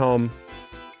return home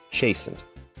chastened.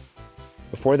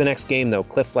 Before the next game, though,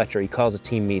 Cliff Fletcher, he calls a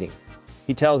team meeting.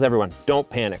 He tells everyone, don't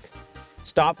panic.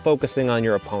 Stop focusing on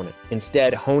your opponent.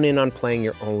 Instead, hone in on playing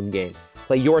your own game.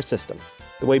 Play your system,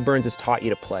 the way Burns has taught you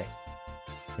to play.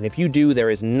 And if you do, there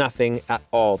is nothing at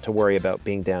all to worry about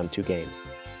being down 2 games.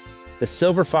 The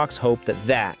Silver Fox hoped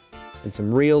that and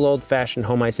some real old-fashioned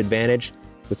home ice advantage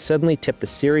would suddenly tip the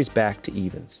series back to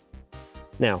evens.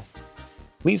 Now,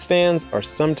 Leafs fans are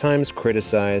sometimes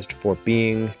criticized for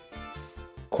being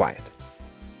quiet.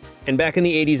 And back in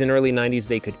the 80s and early 90s,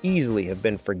 they could easily have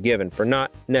been forgiven for not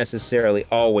necessarily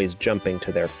always jumping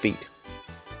to their feet.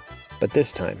 But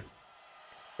this time,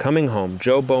 coming home,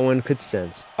 Joe Bowen could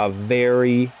sense a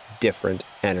very different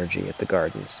energy at the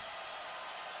Gardens.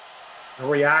 The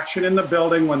reaction in the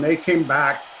building when they came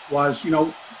back was,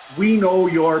 we know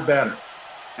you're better,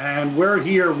 and we're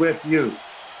here with you.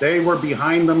 They were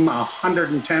behind them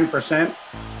 110%.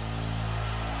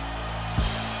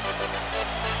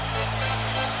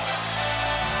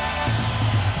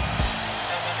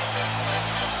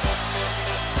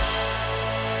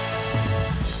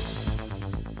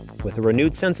 With a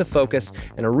renewed sense of focus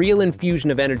and a real infusion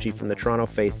of energy from the Toronto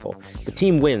faithful, the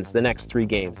team wins the next 3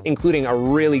 games, including a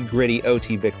really gritty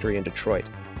OT victory in Detroit.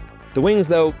 The Wings,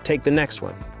 though, take the next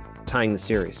one, tying the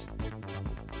series.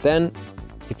 Then,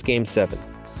 it's Game 7.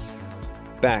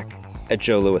 Back at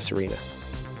Joe Louis Arena.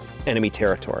 Enemy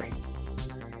territory.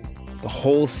 The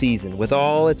whole season, with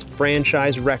all its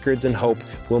franchise records and hope,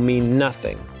 will mean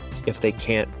nothing if they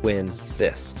can't win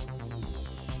this.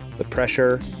 The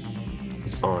pressure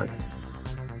is on,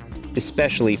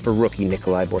 especially for rookie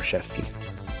Nikolai Borschevsky.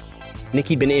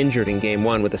 Nicky'd been injured in Game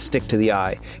 1 with a stick to the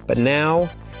eye, but now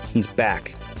he's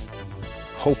back,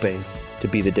 hoping to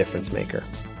be the difference maker.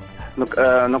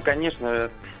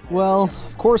 Well,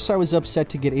 of course I was upset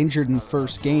to get injured in the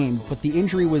first game, but the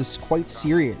injury was quite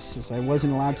serious, as I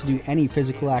wasn't allowed to do any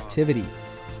physical activity.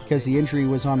 Because the injury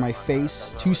was on my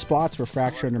face, 2 spots were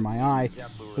fractured under my eye,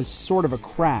 it was sort of a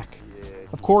crack.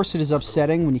 Of course, it is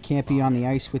upsetting when you can't be on the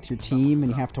ice with your team and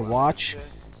you have to watch,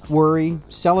 worry,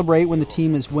 celebrate when the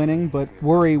team is winning, but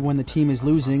worry when the team is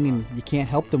losing and you can't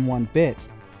help them one bit.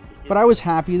 But I was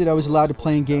happy that I was allowed to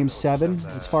play in Game 7.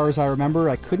 As far as I remember,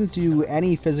 I couldn't do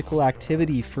any physical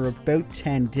activity for about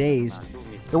 10 days.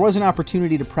 There was an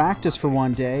opportunity to practice for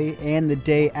 1 day, and the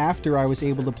day after I was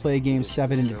able to play Game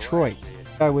 7 in Detroit.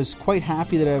 I was quite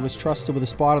happy that I was trusted with a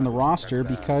spot on the roster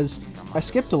because I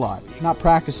skipped a lot, not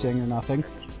practicing or nothing,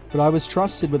 but I was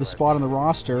trusted with a spot on the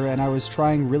roster and I was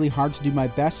trying really hard to do my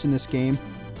best in this game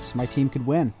so my team could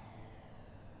win.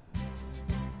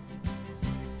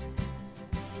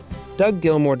 Doug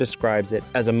Gilmour describes it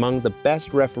as among the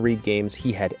best refereed games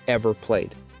he had ever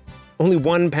played. Only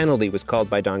 1 penalty was called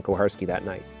by Don Koharski that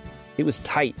night. It was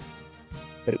tight,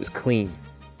 but it was clean.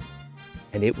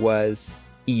 And it was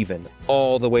even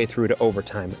all the way through to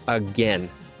overtime again.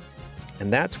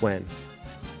 And that's when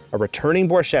a returning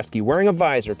Borschevsky wearing a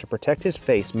visor to protect his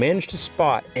face managed to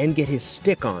spot and get his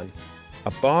stick on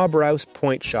a Bob Rouse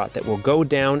point shot that will go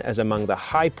down as among the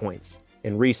high points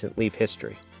in recent Leaf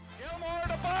history. Gilmour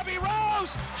to Bobby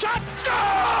Rouse, shot,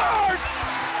 scores!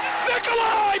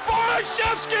 Nikolai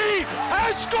Borschevsky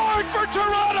has scored for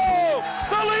Toronto!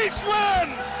 The Leafs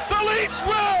win! The Leafs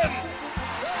win!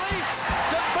 The Leafs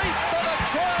defeat the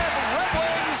Detroit Red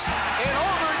Wings in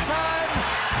overtime.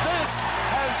 This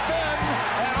has been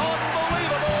an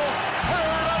unbelievable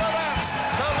turn of events.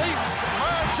 The Leafs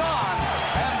march on,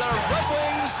 and the Red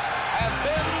Wings have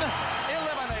been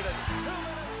eliminated. 2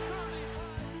 minutes,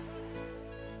 35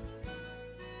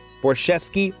 seconds.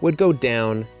 Borschevsky would go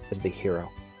down as the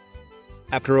hero.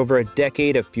 After over a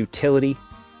decade of futility,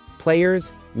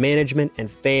 players, management, and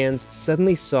fans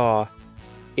suddenly saw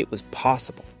it was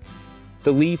possible.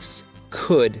 The Leafs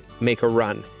could make a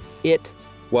run. It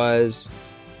was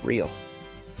real.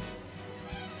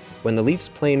 When the Leafs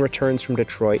plane returns from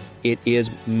Detroit, it is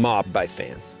mobbed by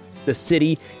fans. The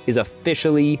city is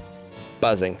officially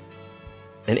buzzing.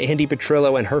 And Andi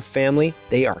Petrillo and her family,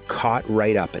 they are caught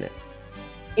right up in it.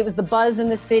 It was the buzz in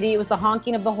the city. It was the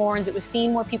honking of the horns. It was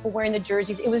seeing more people wearing the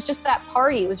jerseys. It was just that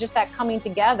party. It was just that coming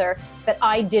together that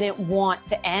I didn't want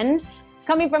to end.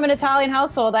 Coming from an Italian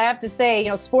household, I have to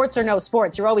say, sports or no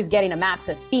sports, you're always getting a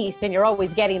massive feast and you're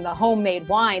always getting the homemade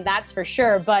wine, that's for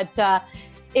sure. But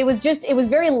it was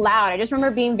very loud. I just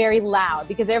remember being very loud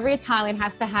because every Italian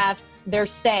has to have their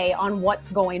say on what's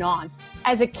going on.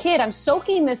 As a kid, I'm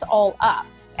soaking this all up.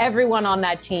 Everyone on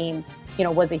that team,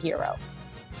 was a hero.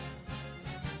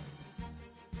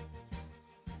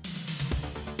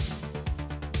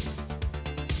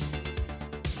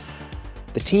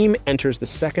 The team enters the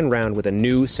second round with a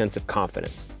new sense of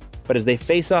confidence. But as they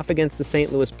face off against the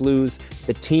St. Louis Blues,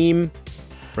 the team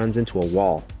runs into a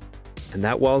wall. And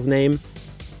that wall's name?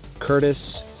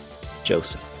 Curtis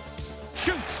Joseph.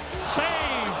 Shoots!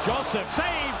 Save Joseph!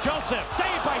 Save Joseph!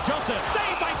 Saved by Joseph!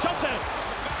 Saved by Joseph!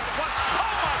 Oh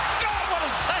my God, what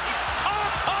a save!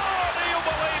 Oh, do you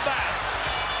believe that?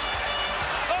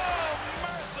 Oh,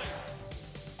 mercy!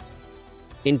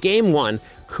 In Game 1,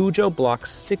 Cujo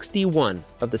blocks 61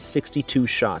 of the 62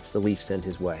 shots the Leafs sent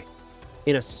his way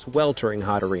in a sweltering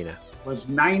hot arena. It was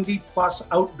 90 plus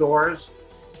outdoors.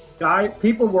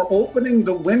 People were opening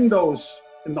the windows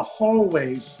in the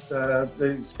hallways, the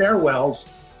stairwells,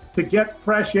 to get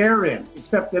fresh air in,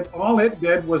 except that all it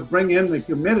did was bring in the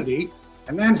humidity,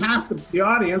 and then half the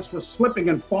audience was slipping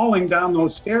and falling down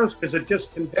those stairs because it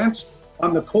just condensed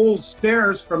on the cold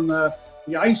stairs from the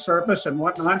ice surface and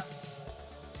whatnot.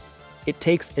 It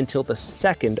takes until the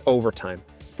second overtime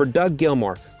for Doug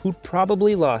Gilmour, who'd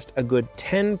probably lost a good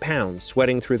 10 pounds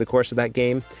sweating through the course of that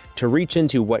game, to reach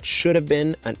into what should have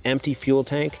been an empty fuel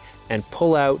tank and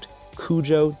pull out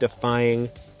Cujo-defying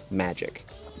magic.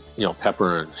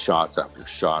 Peppering shots after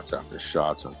shots after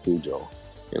shots on Cujo.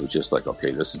 It was just like, okay,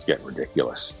 this is getting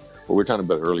ridiculous. What we were talking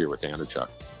about earlier with Andreychuk,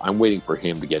 I'm waiting for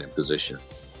him to get in position.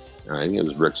 And I think it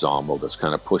was Rick Zombel that's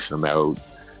kind of pushing him out.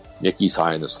 Nicky's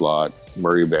high in the slot.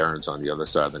 Murray Barron's on the other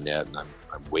side of the net, and I'm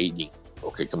waiting.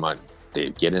 Okay, come on,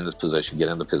 Dave, get in this position, get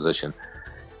in the position.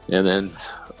 And then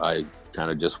I kind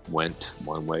of just went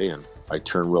one way, and I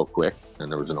turned real quick,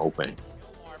 and there was an opening.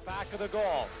 Back of the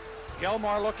goal.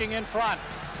 Gilmour looking in front.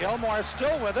 Gilmour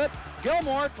still with it.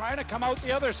 Gilmour trying to come out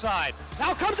the other side.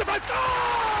 Now comes the front.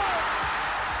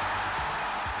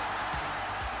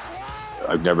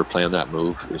 I've never planned that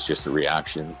move. It's just a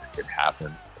reaction. It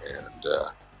happened,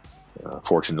 and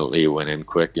fortunately, it went in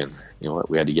quick, and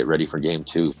we had to get ready for Game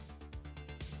 2.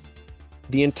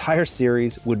 The entire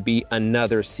series would be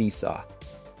another seesaw.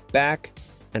 Back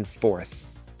and forth,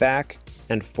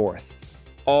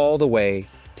 all the way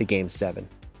to Game 7.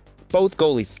 Both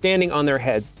goalies standing on their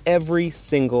heads every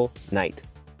single night.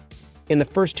 In the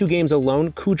first 2 games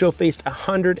alone, Cujo faced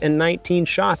 119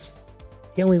 shots.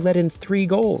 He only let in 3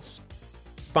 goals.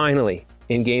 Finally,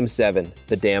 in Game 7,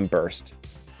 the dam burst.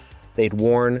 They'd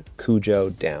worn Cujo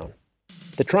down.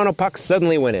 The Toronto puck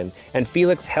suddenly went in, and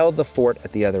Felix held the fort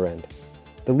at the other end.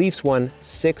 The Leafs won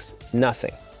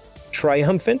 6-0.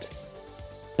 Triumphant,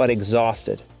 but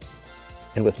exhausted,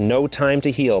 and with no time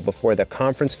to heal before the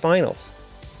conference finals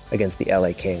against the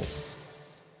LA Kings.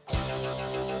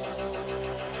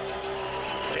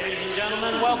 Ladies and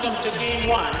gentlemen, welcome to Game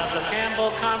 1 of the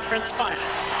Campbell Conference Final.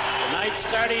 Tonight's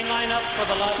starting lineup for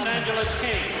the Los Angeles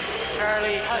Kings: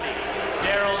 Charlie Huddy,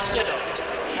 Daryl Siddle,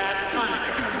 Pat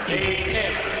Conacher, Dave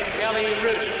Taylor, Kelly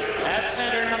Rudy. At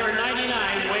center, number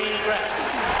 99, Wayne Gretzky.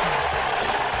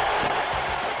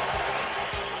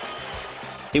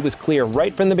 It was clear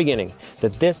right from the beginning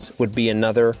that this would be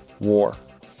another war.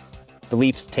 The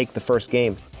Leafs take the first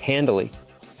game handily,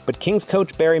 but Kings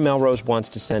coach Barry Melrose wants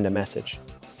to send a message.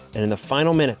 And in the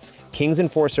final minutes, Kings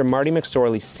enforcer Marty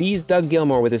McSorley sees Doug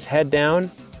Gilmour with his head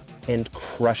down and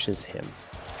crushes him.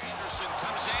 Anderson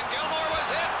comes in. Gilmour was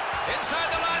hit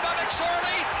inside the line by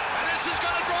McSorley, and this is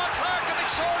going to draw Clark and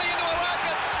McSorley into a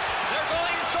racket. They're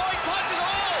throwing punches.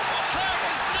 Oh, Clark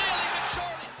is nailing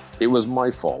McSorley. It was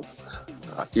my fault.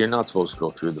 You're not supposed to go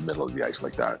through the middle of the ice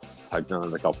like that. I've done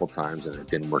it a couple times, and it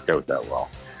didn't work out that well.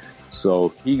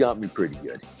 So he got me pretty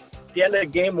good. At the end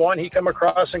of Game 1, he come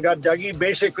across and got Dougie,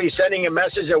 basically sending a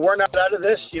message that we're not out of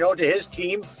this, to his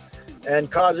team,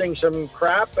 and causing some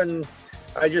crap. And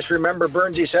I just remember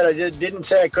Burnsy said I didn't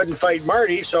say I couldn't fight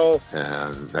Marty, so...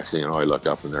 And next thing you know, I look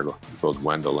up, and there goes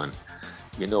Wendell, and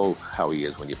you know how he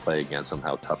is when you play against him,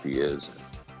 how tough he is.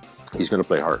 he's going to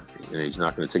play hard. He's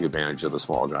not going to take advantage of the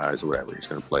small guys or whatever. He's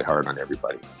going to play hard on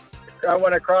everybody. I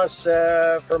went across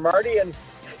for Marty, and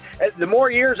the more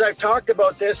years I've talked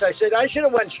about this, I said I should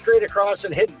have went straight across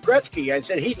and hit Gretzky. I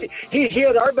said he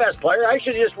hit our best player. I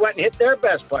should have just went and hit their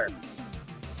best player.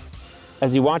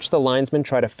 As he watched the linesmen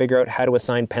try to figure out how to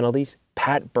assign penalties,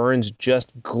 Pat Burns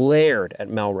just glared at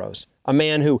Melrose, a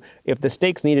man who, if the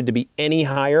stakes needed to be any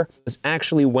higher, was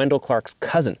actually Wendell Clark's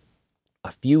cousin.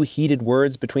 A few heated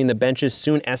words between the benches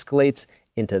soon escalates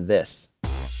into this. I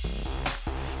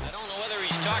don't know whether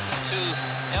he's talking to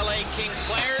L.A. King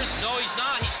players. No, he's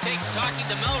not. He's talking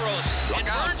to Melrose. And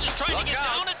Burns is trying to get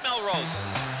down at Melrose.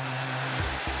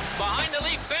 Behind the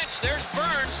Leaf bench, there's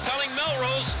Burns telling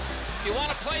Melrose, if you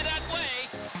want to play that way,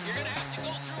 you're going to have to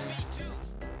go through me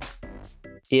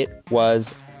too. It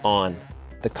was on.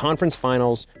 The conference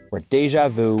finals were deja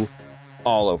vu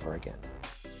all over again.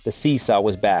 The seesaw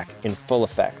was back in full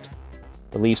effect.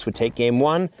 The Leafs would take Game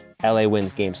 1, LA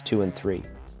wins Games 2 and 3.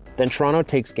 Then Toronto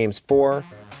takes Games 4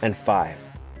 and 5.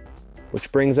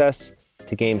 Which brings us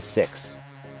to Game 6,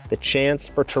 the chance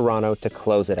for Toronto to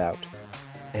close it out.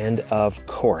 And of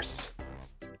course,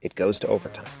 it goes to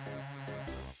overtime.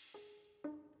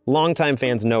 Longtime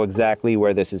fans know exactly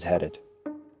where this is headed.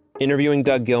 Interviewing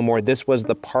Doug Gilmour, this was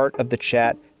the part of the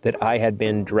chat that I had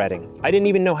been dreading. I didn't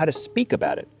even know how to speak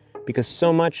about it, because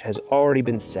so much has already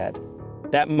been said.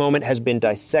 That moment has been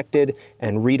dissected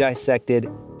and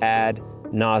redissected ad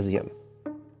nauseum.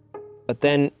 But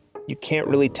then you can't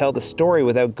really tell the story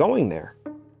without going there.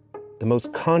 The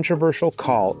most controversial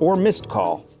call, or missed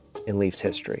call, in Leafs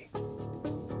history.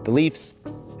 The Leafs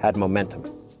had momentum.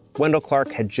 Wendell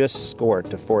Clark had just scored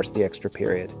to force the extra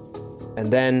period.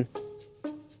 And then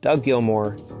Doug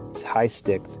Gilmour is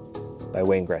high-sticked by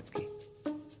Wayne Gretzky.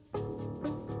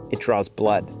 It draws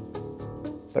blood.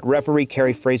 But referee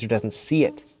Kerry Fraser doesn't see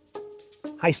it.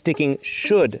 High sticking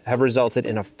should have resulted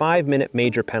in a 5-minute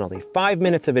major penalty, 5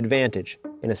 minutes of advantage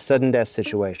in a sudden death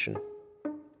situation.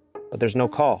 But there's no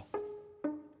call.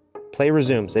 Play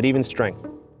resumes at even strength.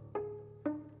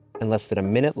 And less than a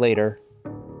minute later,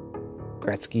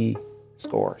 Gretzky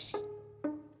scores.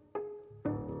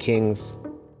 Kings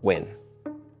win.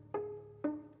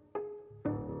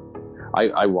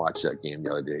 I watched that game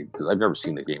the other day because I've never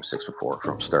seen the Game 6 before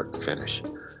from start to finish.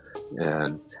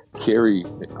 And Kerry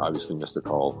obviously missed the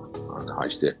call on the high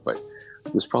stick, but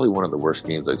it was probably one of the worst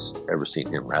games I've ever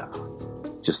seen him ref.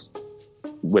 Just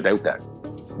without that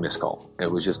missed call.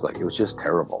 It was just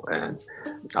terrible. And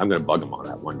I'm going to bug him on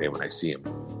that one day when I see him.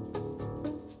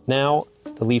 Now,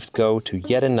 the Leafs go to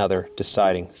yet another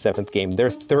deciding 7th game, their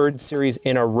 3rd series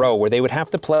in a row, where they would have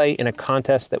to play in a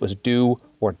contest that was do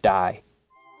or die.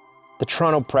 The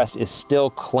Toronto press is still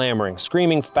clamoring,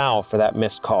 screaming foul for that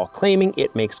missed call, claiming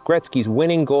it makes Gretzky's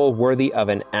winning goal worthy of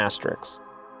an asterisk.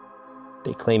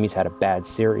 They claim he's had a bad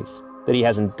series, that he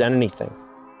hasn't done anything.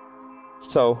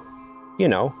 So,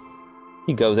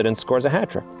 he goes in and scores a hat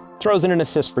trick, throws in an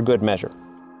assist for good measure.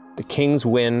 The Kings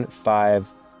win 5-4.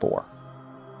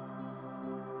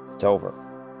 It's over.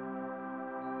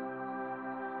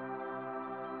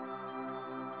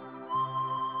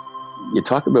 You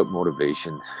talk about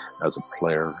motivation as a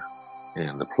player,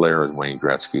 and the player is Wayne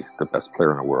Gretzky, the best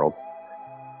player in the world.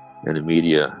 And the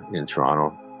media in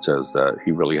Toronto says that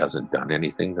he really hasn't done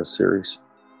anything this series.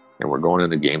 And we're going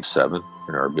into Game 7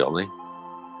 in our building.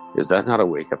 Is that not a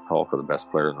wake-up call for the best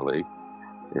player in the league?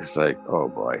 It's like, oh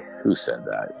boy, who said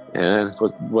that? And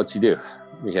what's he do?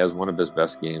 He has one of his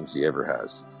best games he ever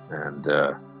has. And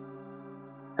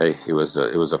hey, it was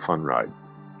a fun ride.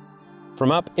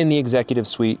 From up in the executive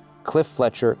suite, Cliff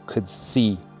Fletcher could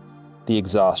see the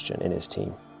exhaustion in his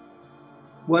team.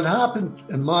 What happened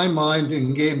in my mind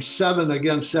in Game 7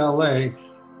 against LA,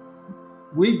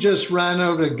 we just ran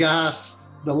out of gas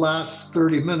the last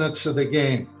 30 minutes of the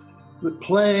game. But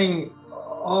playing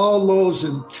all those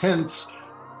intense,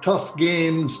 tough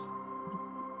games,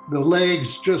 the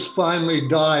legs just finally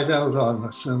died out on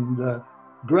us. And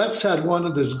Gretz had one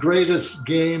of his greatest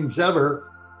games ever.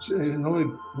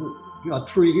 He got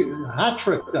 3 hat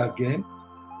trick that game.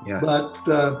 Yeah. But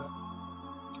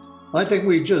I think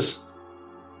the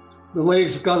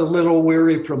legs got a little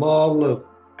weary from all the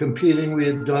competing we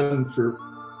had done for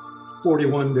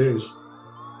 41 days.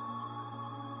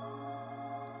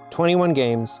 21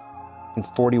 games in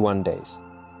 41 days.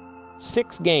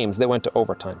 6 games that went to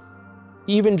overtime.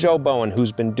 Even Joe Bowen,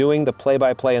 who's been doing the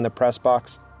play-by-play in the press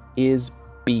box, is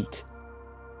beat.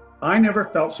 I never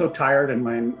felt so tired in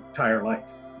my entire life.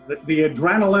 The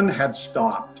adrenaline had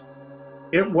stopped.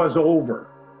 It was over.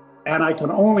 And I can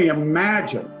only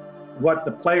imagine what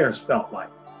the players felt like,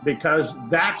 because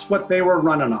that's what they were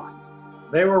running on.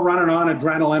 They were running on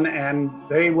adrenaline, and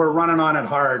they were running on it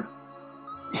hard.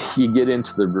 You get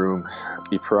into the room,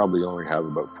 you probably only have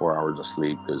about 4 hours of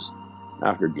sleep, because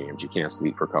after games, you can't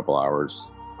sleep for a couple hours.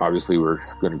 Obviously, we're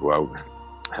going to go out and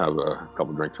have a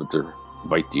couple drinks with their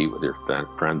bite to eat with your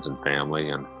friends and family,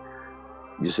 and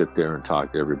you sit there and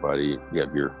talk to everybody. You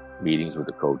have your meetings with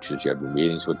the coaches, you have your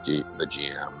meetings with the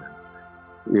GM.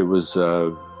 It was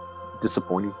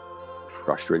disappointing,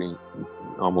 frustrating.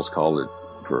 Almost called it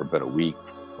for about a week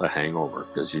a hangover,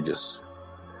 because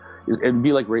it'd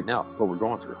be like right now what we're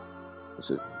going through.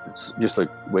 It's just like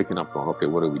waking up going, okay,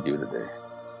 what do we do today?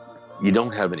 You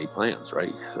don't have any plans,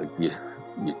 right? Like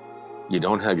you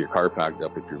don't have your car packed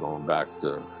up if you're going back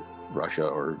to Russia,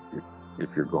 or if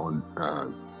you're going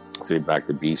say back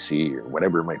to BC or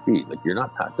whatever it might be. Like, you're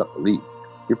not packed up to leave.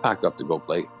 You're packed up to go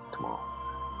play tomorrow.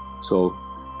 So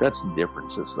that's the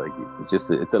difference. It's like, it's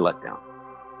a letdown.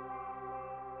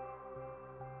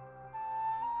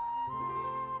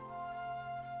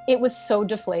 It was so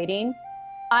deflating.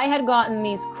 I had gotten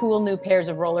these cool new pairs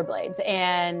of rollerblades,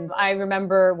 and I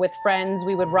remember with friends,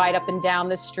 we would ride up and down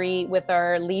the street with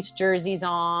our Leafs jerseys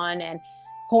on, and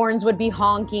horns would be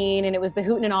honking, and it was the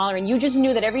hooting and hollering. You just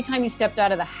knew that every time you stepped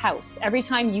out of the house, every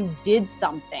time you did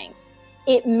something,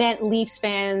 it meant Leafs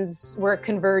fans were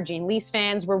converging. Leafs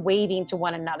fans were waving to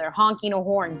one another, honking a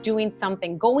horn, doing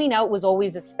something. Going out was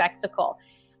always a spectacle.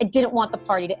 I didn't want the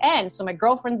party to end. So my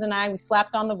girlfriends and I, we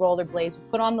slapped on the rollerblades, we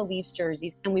put on the Leafs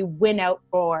jerseys, and we went out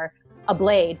for a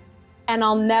blade. And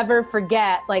I'll never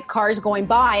forget, like, cars going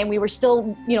by, and we were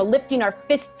still, lifting our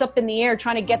fists up in the air,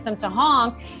 trying to get them to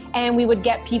honk. And we would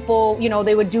get people,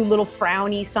 they would do little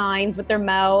frowny signs with their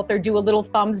mouth or do a little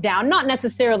thumbs down, not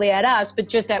necessarily at us, but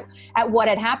just at what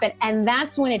had happened. And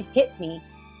that's when it hit me.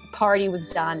 The party was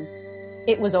done.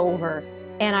 It was over.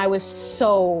 And I was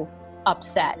so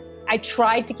upset. I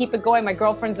tried to keep it going. My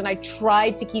girlfriends and I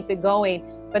tried to keep it going.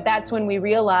 But that's when we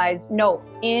realized, no,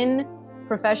 in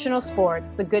professional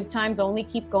sports, the good times only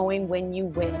keep going when you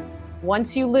win.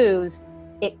 Once you lose,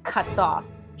 it cuts off.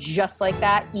 Just like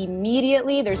that,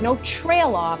 immediately. There's no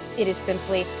trail off. It is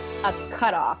simply a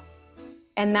cutoff.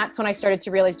 And that's when I started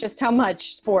to realize just how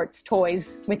much sports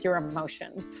toys with your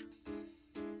emotions.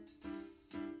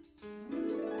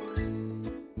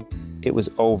 It was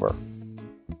over,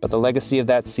 but the legacy of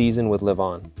that season would live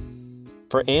on.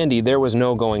 For Andy, there was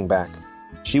no going back.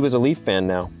 She was a Leaf fan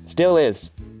now, still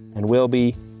is, and will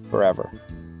be forever.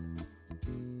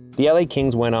 The LA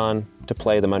Kings went on to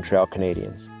play the Montreal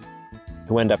Canadiens,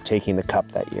 who end up taking the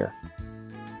cup that year.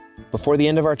 Before the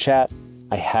end of our chat,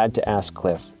 I had to ask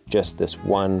Cliff just this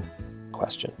one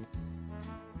question.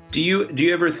 Do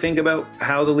you ever think about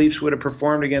how the Leafs would have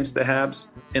performed against the Habs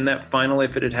in that final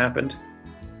if it had happened?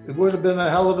 It would have been a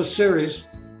hell of a series.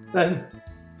 And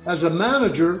as a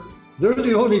manager, they're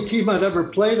the only team I'd ever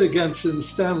played against in the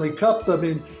Stanley Cup. I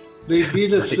mean, they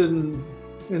beat us in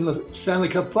the Stanley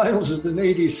Cup Finals in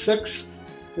 '86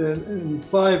 in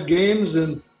 5 games,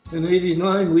 and in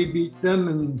 '89 we beat them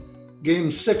in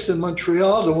Game 6 in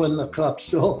Montreal to win the Cup.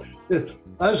 So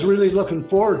I was really looking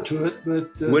forward to it.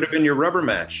 But would have been your rubber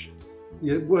match.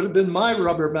 It would have been my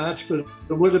rubber match, but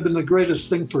it would have been the greatest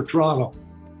thing for Toronto.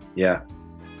 Yeah.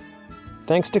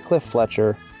 Thanks to Cliff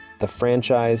Fletcher, the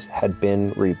franchise had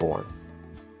been reborn.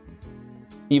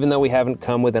 Even though we haven't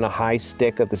come within a high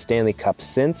stick of the Stanley Cup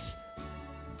since,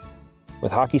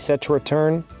 with hockey set to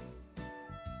return,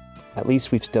 at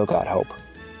least we've still got hope.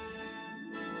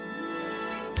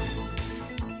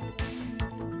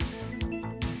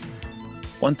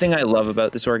 One thing I love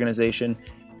about this organization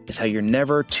is how you're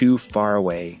never too far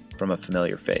away from a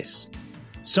familiar face.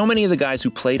 So many of the guys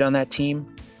who played on that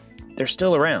team, they're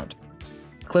still around.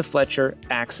 Cliff Fletcher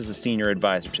acts as a senior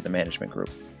advisor to the management group.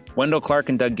 Wendell Clark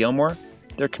and Doug Gilmour,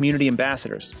 they're community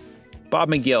ambassadors. Bob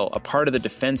McGill, a part of the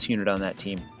defense unit on that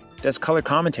team, does color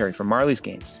commentary for Marlies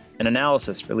games and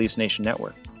analysis for Leafs Nation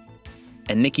Network.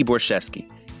 And Nicky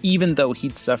Borschevsky, even though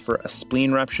he'd suffer a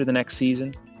spleen rupture the next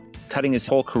season, cutting his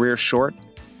whole career short,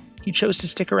 he chose to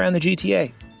stick around the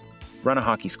GTA, run a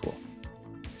hockey school.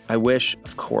 I wish,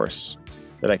 of course,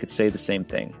 that I could say the same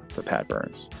thing for Pat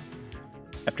Burns.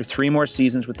 After 3 more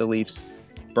seasons with the Leafs,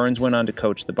 Burns went on to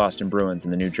coach the Boston Bruins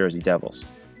and the New Jersey Devils,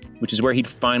 which is where he'd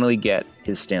finally get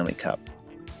his Stanley Cup.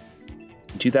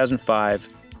 In 2005,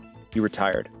 he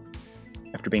retired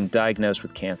after being diagnosed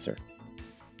with cancer,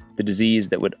 the disease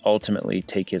that would ultimately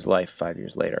take his life 5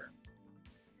 years later.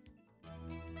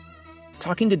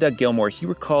 Talking to Doug Gilmour, he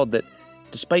recalled that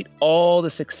despite all the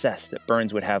success that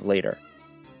Burns would have later,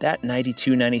 that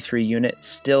 92-93 unit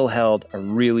still held a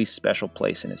really special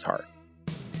place in his heart.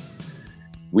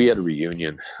 We had a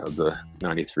reunion of the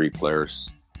 93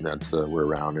 players that were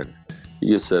around, and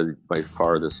You said by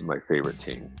far this is my favorite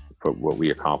team. But what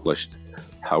we accomplished,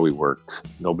 how we worked,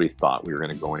 nobody thought we were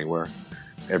going to go anywhere.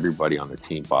 Everybody on the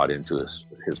team bought into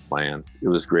his plan. It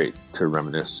was great to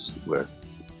reminisce with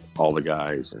all the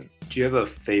guys. And do you have a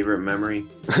favorite memory?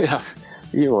 Yeah,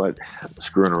 you know what?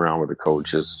 Screwing around with the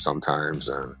coaches sometimes.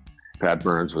 And Pat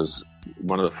Burns was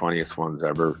one of the funniest ones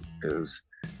ever. Is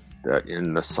that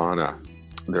in the sauna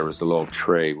there was a little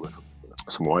tray with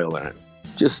some oil in it,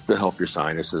 just to help your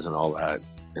sinuses and all that.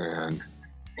 And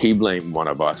he blamed one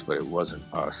of us, but it wasn't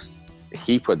us.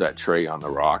 He put that tray on the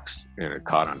rocks and it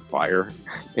caught on fire,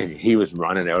 and he was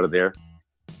running out of there.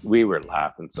 We were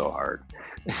laughing so hard.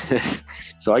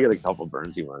 So I got a couple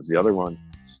Burnsy ones. The other one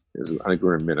is, I think we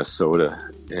were in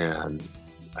Minnesota, and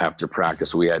after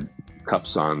practice we had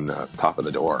cups on the top of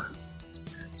the door.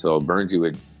 So Burnsy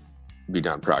would be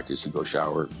done practice, he'd go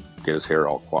shower, get his hair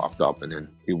all coiffed up, and then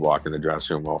he'd walk in the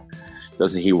dressing room. Well,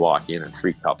 doesn't he walk in and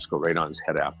 3 cups go right on his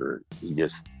head after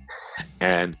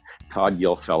and Todd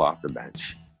Gill fell off the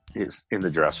bench. He's in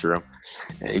the dressing room,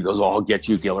 and he goes, "Oh, I'll get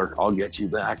you, Giller. I'll get you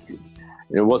back." And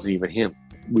it wasn't even him.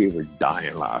 We were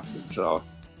dying laughing. So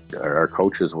our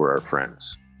coaches were our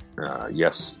friends.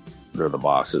 Yes, they're the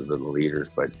bosses, they're the leaders,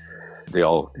 but they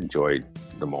all enjoyed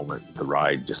the moment, the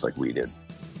ride, just like we did.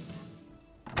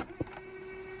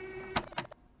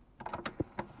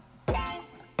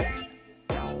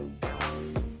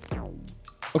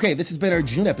 Okay, this has been our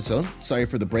June episode. Sorry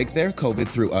for the break there. COVID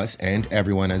threw us and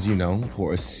everyone, as you know,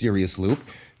 for a serious loop.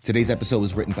 Today's episode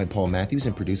was written by Paul Matthews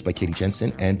and produced by Katie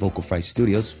Jensen and Vocal Fry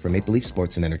Studios for Maple Leaf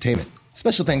Sports and Entertainment.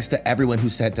 Special thanks to everyone who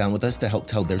sat down with us to help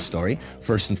tell their story.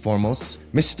 First and foremost,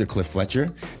 Mr. Cliff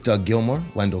Fletcher, Doug Gilmore,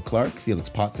 Wendell Clark, Felix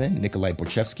Potvin, Nikolai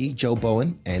Borchevsky, Joe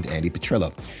Bowen, and Andy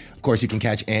Petrillo. Of course, you can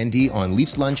catch Andy on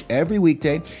Leafs Lunch every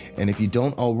weekday, and if you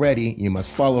don't already, you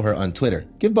must follow her on Twitter.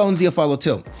 Give Bonesy a follow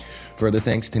too. Further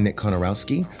thanks to Nick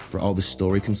Konarowski for all the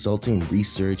story consulting,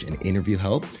 research, and interview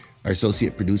help. Our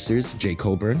associate producers, Jay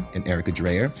Coburn and Erica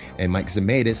Dreyer, and Mike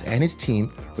Zemaitis and his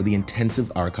team for the intensive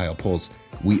archival polls.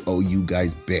 We owe you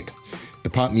guys big. The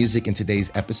pop music in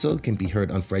today's episode can be heard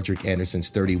on Frederick Anderson's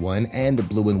 31 and the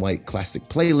Blue and White Classic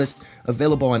playlist,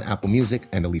 available on Apple Music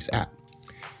and the Leafs app.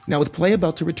 Now, with play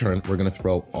about to return, we're going to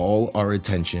throw all our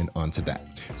attention onto that.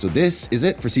 So this is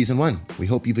it for Season 1. We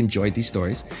hope you've enjoyed these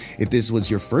stories. If this was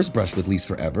your first brush with Leafs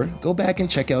Forever, go back and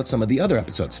check out some of the other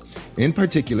episodes. In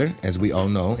particular, as we all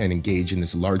know and engage in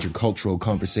this larger cultural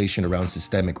conversation around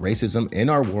systemic racism in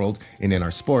our world and in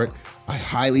our sport, I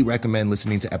highly recommend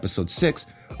listening to Episode 6,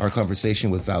 our conversation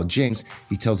with Val James.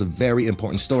 He tells a very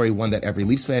important story, one that every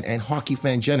Leafs fan and hockey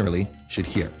fan generally should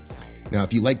hear. Now,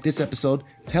 if you like this episode,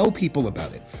 tell people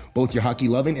about it, both your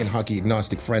hockey-loving and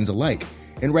hockey-agnostic friends alike,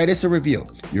 and write us a review.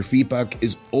 Your feedback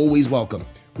is always welcome.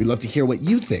 We'd love to hear what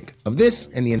you think of this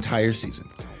and the entire season.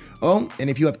 Oh, and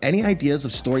if you have any ideas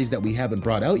of stories that we haven't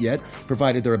brought out yet,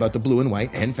 provided they're about the blue and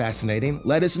white and fascinating,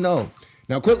 let us know.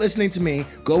 Now, quit listening to me,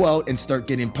 go out and start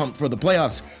getting pumped for the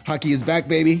playoffs. Hockey is back,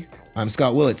 baby. I'm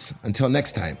Scott Willits. Until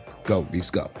next time, go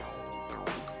Leafs go.